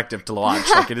not attractive to watch.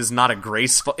 Like, it is not a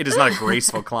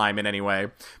graceful climb in any way.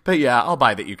 But yeah, I'll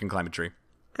buy that you can climb a tree.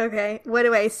 Okay. What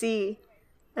do I see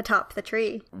atop the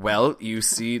tree? Well, you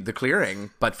see the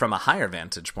clearing, but from a higher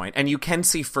vantage point, and you can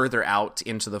see further out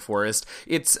into the forest.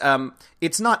 It's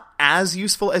not as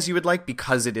useful as you would like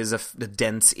because it is a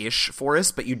dense-ish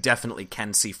forest, but you definitely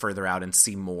can see further out and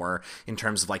see more in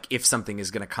terms of like if something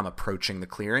is going to come approaching the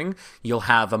clearing, you'll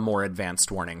have a more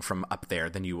advanced warning from up there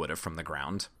than you would have from the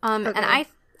ground. And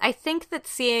I think that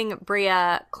seeing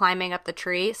Bria climbing up the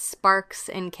tree sparks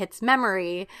in Kit's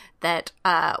memory that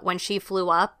when she flew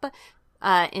up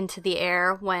into the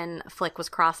air when Flick was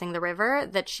crossing the river,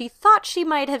 that she thought she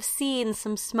might have seen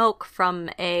some smoke from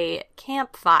a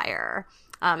campfire.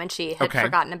 And she had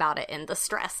forgotten about it in the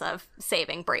stress of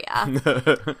saving Bria.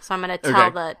 So I'm going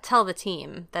to tell the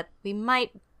team that we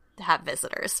might have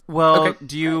visitors. Well,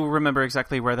 do you remember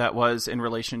exactly where that was in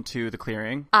relation to the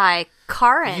clearing?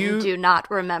 Karin do not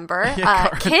remember.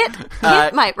 Kit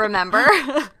might remember.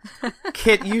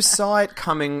 Kit, you saw it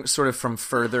coming sort of from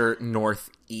further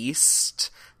northeast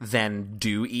than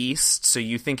due east, so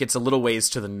you think it's a little ways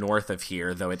to the north of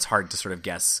here, though it's hard to sort of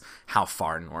guess how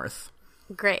far north.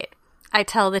 Great. I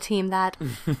tell the team that.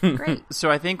 Great. So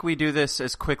I think we do this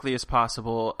as quickly as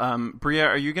possible. Bria,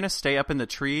 are you going to stay up in the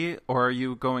tree, or are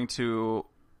you going to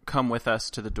come with us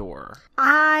to the door?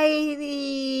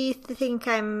 I think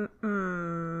I'm...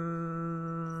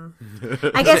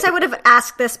 I guess I would have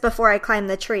asked this before I climbed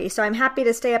the tree, so I'm happy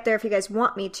to stay up there if you guys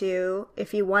want me to,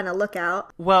 if you want to look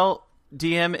out. Well,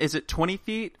 DM, is it 20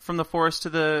 feet from the forest to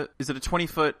the... Is it a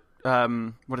 20-foot...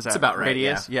 what is that? It's about right,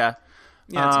 radius? yeah.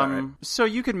 Yeah, that's about right. So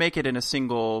you could make it in a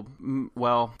single...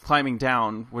 Well, climbing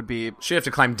down would be... Should have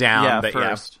to climb down, but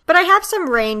first. But I have some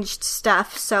ranged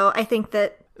stuff, so I think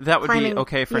that... That would climbing, be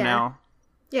okay for now.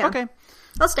 Yeah. Okay.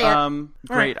 I'll stay up.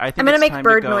 Great. I think I'm going to it's make time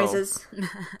bird to go. noises.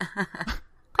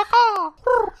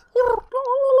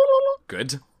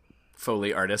 Good.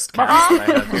 Foley artist cast that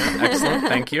I have here. Excellent,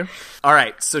 thank you. All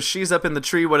right, so she's up in the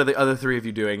tree. What are the other three of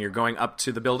you doing? You're going up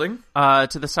to the building? To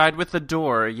the side with the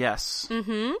door, yes.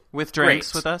 Mm-hmm. With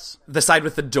Dranks with us? The side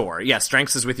with the door. Yes,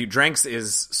 Dranks is with you. Dranks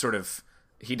is sort of...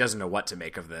 He doesn't know what to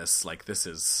make of this. Like, this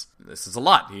is a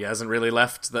lot. He hasn't really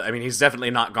left he's definitely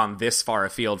not gone this far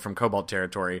afield from Cobalt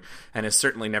territory, and has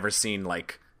certainly never seen,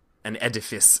 like, an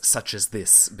edifice such as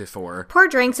this before. Poor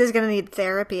Drinks is going to need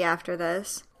therapy after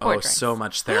this. So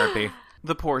much therapy.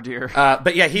 The poor dear.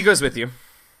 But yeah, he goes with you.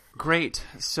 Great.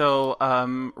 So,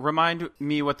 remind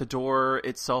me what the door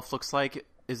itself looks like.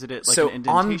 Is it like so an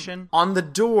indentation? On the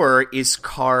door is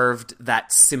carved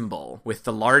that symbol with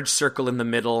the large circle in the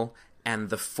middle and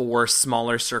the 4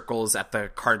 smaller circles at the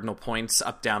cardinal points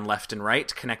up, down, left, and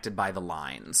right, connected by the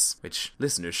lines, which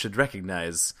listeners should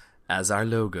recognize as our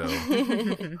logo.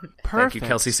 Perfect. Thank you,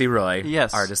 Kelsey C. Roy.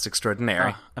 Yes. Artist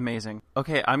extraordinary. Amazing.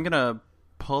 Okay, I'm going to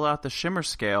pull out the shimmer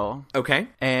scale. Okay.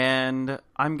 And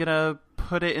I'm going to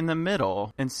put it in the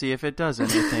middle and see if it does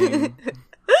anything.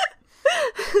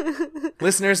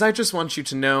 Listeners, I just want you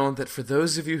to know that for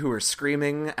those of you who are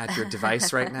screaming at your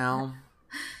device right now,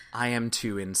 I am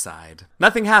too inside.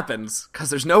 Nothing happens, because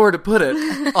there's nowhere to put it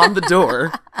on the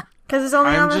door. Because it's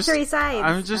only on the 3 sides.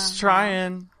 I'm just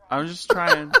trying.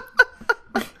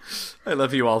 I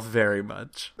love you all very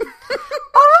much.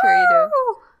 Sure you do.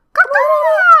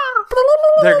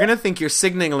 They're gonna think you're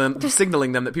signaling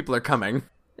them that people are coming.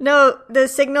 No, the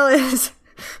signal is...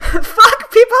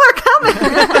 Fuck, people are coming!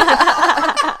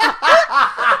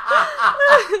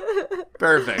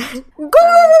 Perfect.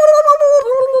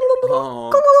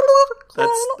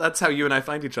 Oh, that's how you and I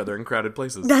find each other in crowded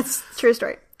places. That's true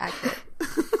story. Accurate.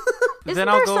 Isn't Then there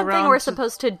I'll go something around we're to-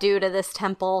 supposed to do to this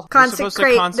temple? We're supposed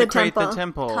to consecrate the the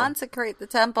temple. Consecrate the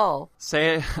temple.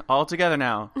 Say it all together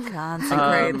now.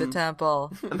 Consecrate the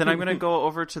temple. Then I'm going to go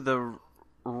over to the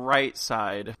right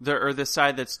side, or the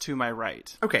side that's to my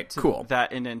right. Okay, To cool.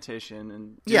 that indentation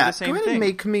and do Yeah, the same go ahead thing. and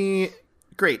make me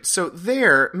Great. So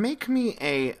make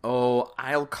me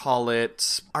I'll call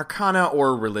it Arcana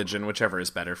or Religion, whichever is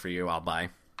better for you, I'll buy.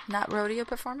 Not rodeo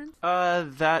performance?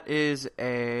 That is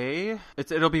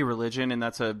it'll be Religion, and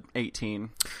that's a 18.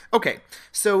 Okay.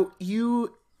 So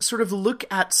you sort of look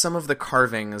at some of the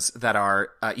carvings that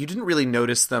are, you didn't really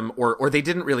notice them, or they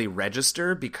didn't really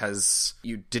register because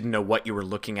you didn't know what you were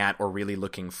looking at or really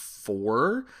looking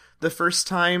for the first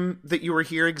time that you were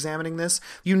here examining this.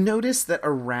 You notice that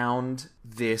around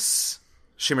this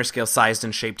shimmer scale sized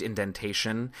and shaped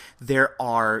indentation, there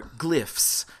are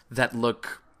glyphs that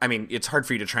look, I mean, it's hard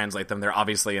for you to translate them. They're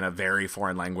obviously in a very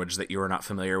foreign language that you are not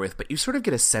familiar with, but you sort of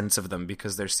get a sense of them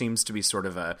because there seems to be sort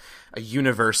of a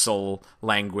universal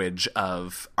language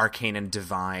of arcane and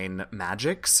divine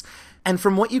magics. And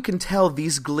from what you can tell,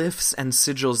 these glyphs and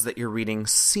sigils that you're reading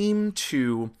seem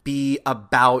to be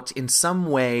about, in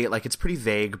some way, like it's pretty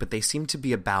vague, but they seem to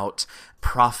be about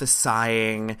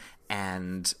prophesying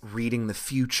and reading the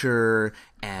future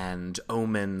and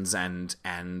omens and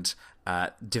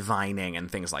divining and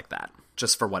things like that.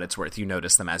 Just for what it's worth, you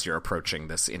notice them as you're approaching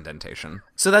this indentation.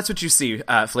 So that's what you see.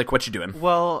 Flick, what you doing?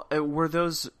 Well, were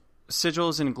those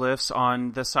sigils and glyphs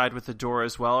on the side with the door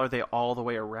as well? Are they all the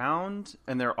way around,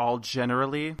 and they're all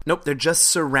generally? Nope, they're just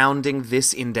surrounding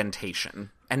this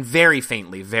indentation. And very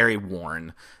faintly, very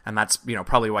worn. And that's,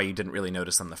 probably why you didn't really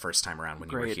notice them the first time around when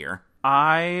you were here.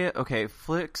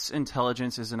 Flick's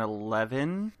intelligence is an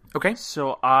 11. Okay.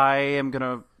 So I am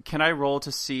gonna, can I roll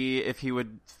to see if he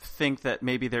would think that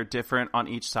maybe they're different on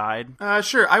each side?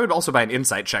 Sure, I would also buy an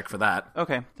insight check for that.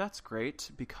 Okay, that's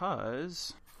great,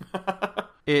 because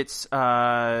it's,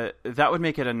 that would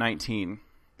make it a 19.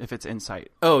 If it's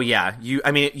insight. Oh, yeah.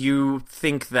 You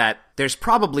think that there's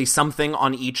probably something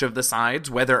on each of the sides,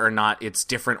 whether or not it's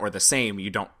different or the same, you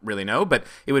don't really know, but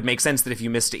it would make sense that if you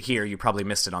missed it here, you probably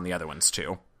missed it on the other ones,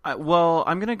 too. Well,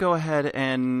 I'm going to go ahead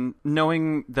and,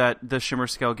 knowing that the Shimmer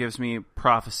Scale gives me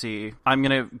prophecy, I'm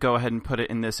going to go ahead and put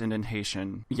it in this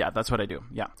indentation. Yeah, that's what I do.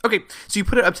 Yeah. Okay, so you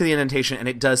put it up to the indentation, and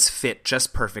it does fit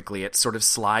just perfectly. It sort of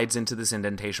slides into this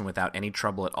indentation without any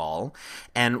trouble at all.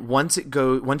 And once you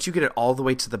get it all the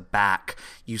way to the back,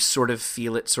 you sort of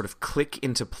feel it sort of click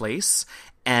into place,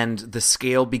 and the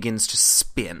scale begins to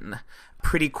spin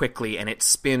pretty quickly, and it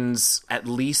spins at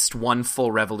least one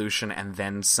full revolution and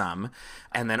then some,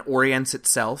 and then orients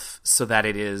itself so that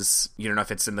it is, you don't know if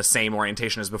it's in the same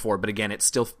orientation as before, but again, it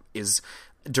still is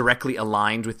directly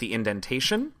aligned with the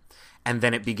indentation, and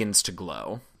then it begins to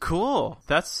glow. Cool.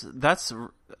 That's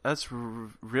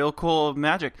real cool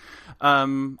magic.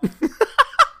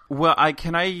 Well,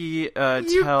 can I You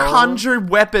tell... conjured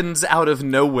weapons out of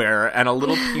nowhere, and a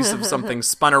little piece of something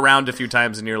spun around a few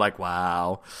times, and you're like,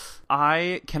 wow.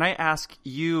 Can I ask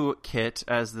you, Kit,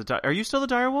 as are you still the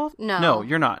direwolf? No. No,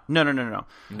 you're not. No. No.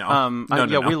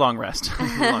 No. We long rest. We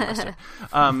long rested.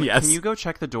 Yes. Can you go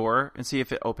check the door and see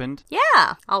if it opened?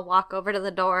 Yeah. I'll walk over to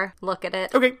the door, look at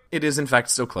it, Okay, it is in fact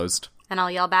still closed. and I'll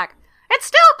yell back, "It's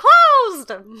still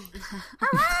closed!"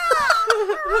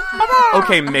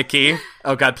 Okay, Mickey.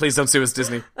 Oh god, please don't sue us,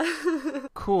 Disney.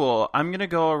 Cool. I'm going to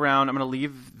go around. I'm going to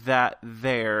leave that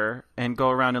there and go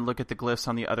around and look at the glyphs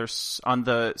on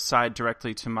the side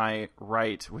directly to my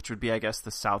right, which would be, I guess,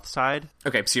 the south side.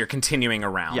 Okay, so you're continuing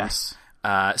around. Yes.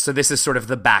 So this is sort of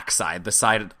the back side, the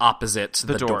side opposite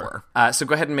the door. So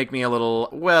go ahead and make me a little...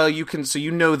 Well, you can... So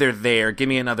you know they're there. Give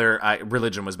me another...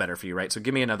 religion was better for you, right? So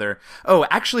give me another... Oh,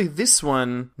 actually, this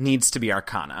one needs to be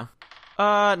Arcana.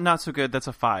 Not so good. That's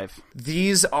a 5.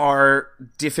 These are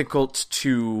difficult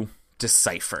to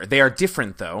decipher. They are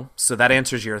different, though, so that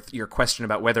answers your question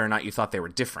about whether or not you thought they were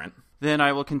different. Then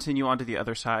I will continue on to the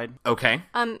other side. Okay.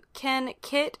 Can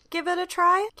Kit give it a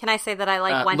try? Can I say that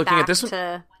I went looking back at this one?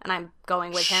 to, and I'm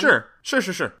going with him? Sure. Go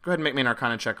ahead and make me an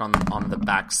Arcana check on the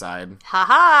back side.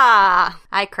 Haha!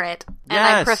 I crit. And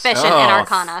I'm Yes. proficient in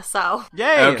Arcana, so...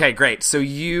 Yay! Okay, great. So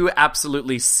you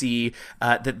absolutely see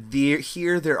that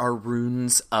there are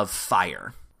runes of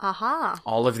fire. Aha.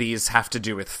 All of these have to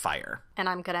do with fire. And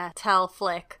I'm gonna tell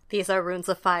Flick, these are runes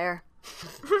of fire.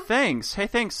 Thanks. Hey,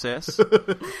 thanks, sis.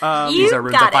 These are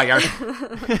runes of fire.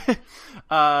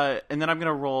 And then I'm going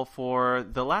to roll for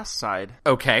the last side.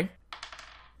 Okay.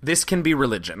 This can be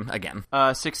religion again.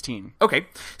 16. Okay.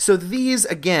 So these,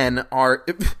 again, are...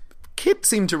 Kit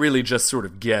seemed to really just sort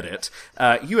of get it.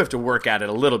 You have to work at it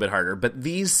a little bit harder, but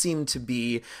these seem to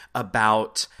be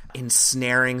about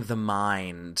ensnaring the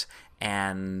mind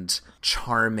and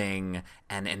charming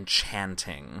and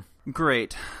enchanting.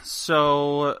 Great.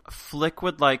 So Flick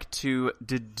would like to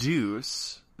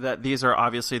deduce that these are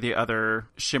obviously the other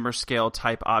shimmer scale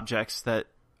type objects that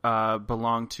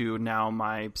belong to now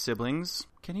my siblings.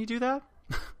 Can he do that?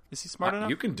 Is he smart enough?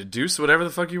 You can deduce whatever the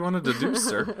fuck you want to deduce,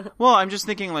 sir. Well, I'm just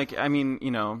thinking, like, I mean, you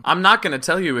know. I'm not going to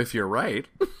tell you if you're right.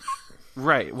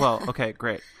 Right. Well, okay,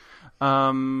 great.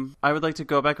 I would like to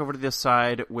go back over to this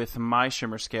side with my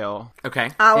shimmer scale. Okay.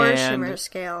 Our shimmer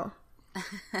scale.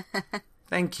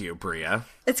 Thank you, Bria.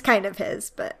 It's kind of his,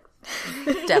 but...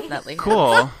 Definitely.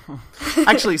 Cool.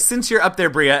 Actually, since you're up there,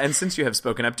 Bria, and since you have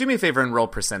spoken up, do me a favor and roll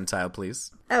percentile,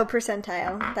 please. Oh,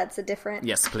 percentile. That's a different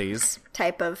Yes, please.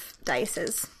 type of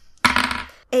dices.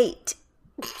 8.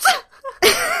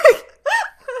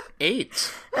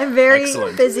 8. I'm very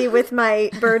Excellent. busy with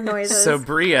my bird noises. So,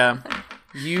 Bria,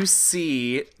 you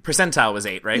see... Percentile was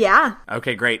 8, right? Yeah.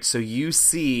 Okay, great. So you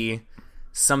see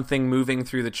something moving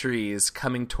through the trees,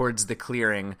 coming towards the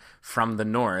clearing from the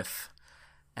north,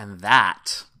 and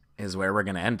that is where we're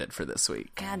going to end it for this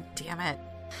week. God damn it.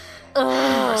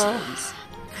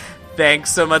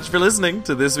 Thanks so much for listening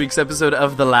to this week's episode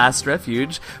of The Last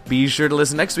Refuge. Be sure to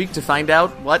listen next week to find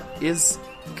out what is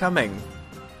coming.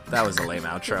 That was a lame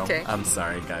outro. Okay. I'm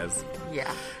sorry, guys.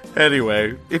 Yeah.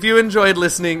 Anyway, if you enjoyed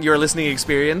your listening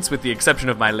experience, with the exception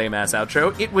of my lame-ass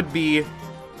outro, it would be...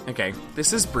 Okay,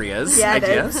 this is Bria's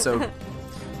idea, so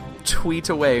tweet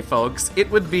away, folks. It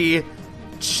would be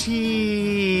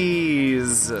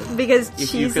cheese. Because If you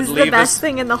cheese could is the leave best us-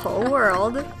 thing in the whole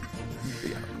world.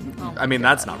 I mean,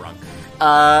 that's not wrong.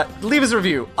 Leave us a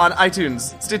review on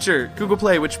iTunes, Stitcher, Google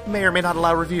Play, which may or may not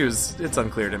allow reviews. It's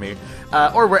unclear to me.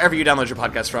 Or wherever you download your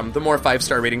podcast from. The more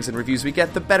 5-star ratings and reviews we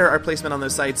get, the better our placement on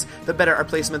those sites. The better our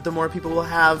placement, the more people will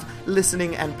have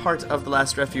listening and part of the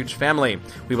Last Refuge family.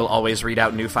 We will always read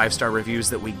out new 5-star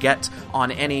reviews that we get on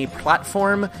any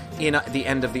platform in the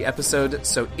end of the episode.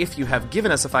 So if you have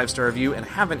given us a 5-star review and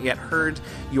haven't yet heard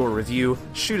your review,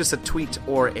 shoot us a tweet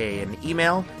or an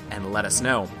email and let us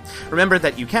know. Remember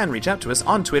that you can reach out to us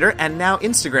on Twitter and now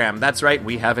Instagram. That's right,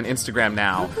 we have an Instagram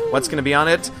now. What's going to be on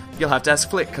it? You'll have to ask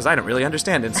Flick, because I don't really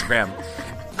understand Instagram.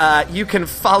 You can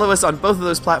follow us on both of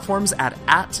those platforms at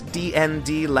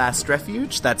DND Last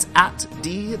Refuge. That's at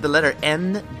D, the letter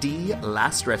N, D,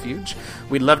 Last Refuge.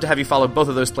 We'd love to have you follow both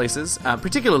of those places,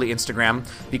 particularly Instagram,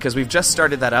 because we've just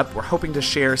started that up. We're hoping to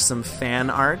share some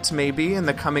fan art, maybe, in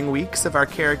the coming weeks of our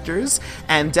characters.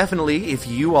 And definitely, if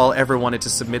you all ever wanted to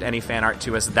submit any fan art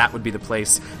to us, that would be the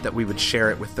place that we would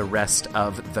share it with the rest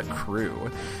of the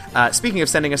crew. Speaking of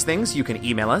sending us things, you can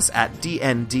email us at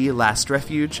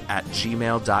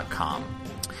dndlastrefuge@gmail.com.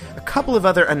 A couple of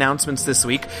other announcements this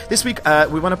week. This week,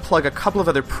 we want to plug a couple of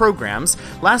other programs.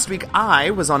 Last week,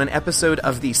 I was on an episode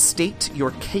of the State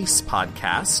Your Case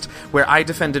podcast, where I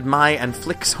defended my and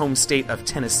Flick's home state of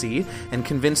Tennessee and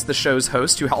convinced the show's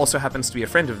host, who also happens to be a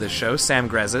friend of this show, Sam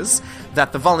Grezes,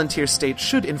 that the volunteer state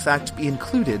should, in fact, be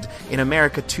included in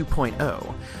America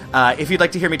 2.0. If you'd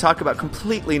like to hear me talk about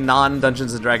completely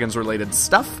non-Dungeons & Dragons related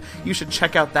stuff, you should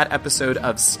check out that episode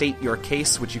of State Your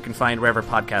Case, which you can find wherever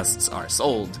podcasts are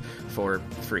sold for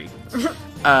free.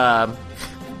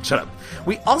 Shut up.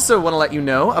 We also want to let you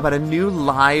know about a new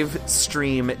live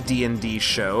stream D&D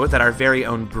show that our very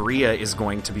own Bria is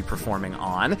going to be performing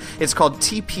on. It's called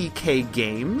TPK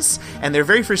Games, and their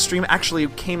very first stream actually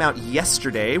came out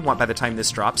yesterday, by the time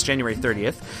this drops, January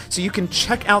 30th. So you can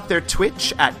check out their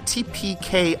Twitch at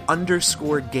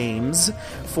TPK_games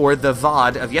for the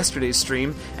VOD of yesterday's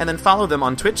stream, and then follow them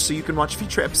on Twitch so you can watch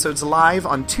feature episodes live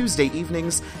on Tuesday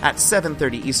evenings at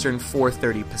 7:30 Eastern,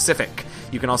 4:30 Pacific.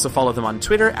 You can also follow them on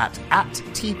Twitter at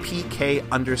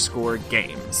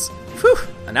TPK_games. Whew!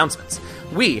 Announcements.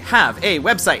 We have a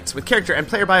website with character and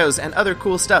player bios and other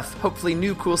cool stuff. Hopefully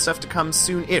new cool stuff to come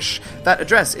soon-ish. That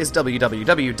address is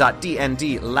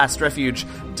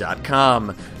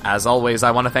www.dndlastrefuge.com. As always,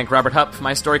 I want to thank Robert Hupp,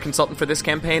 my story consultant for this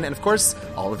campaign, and of course,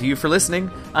 all of you for listening.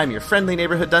 I'm your friendly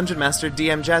neighborhood dungeon master,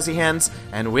 DM Jazzy Hands,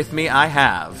 and with me I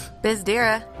have...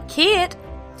 Bizdira. Kit.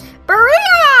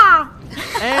 Bria!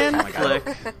 And Flick.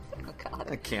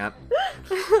 I can't.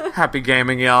 Happy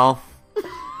gaming, y'all.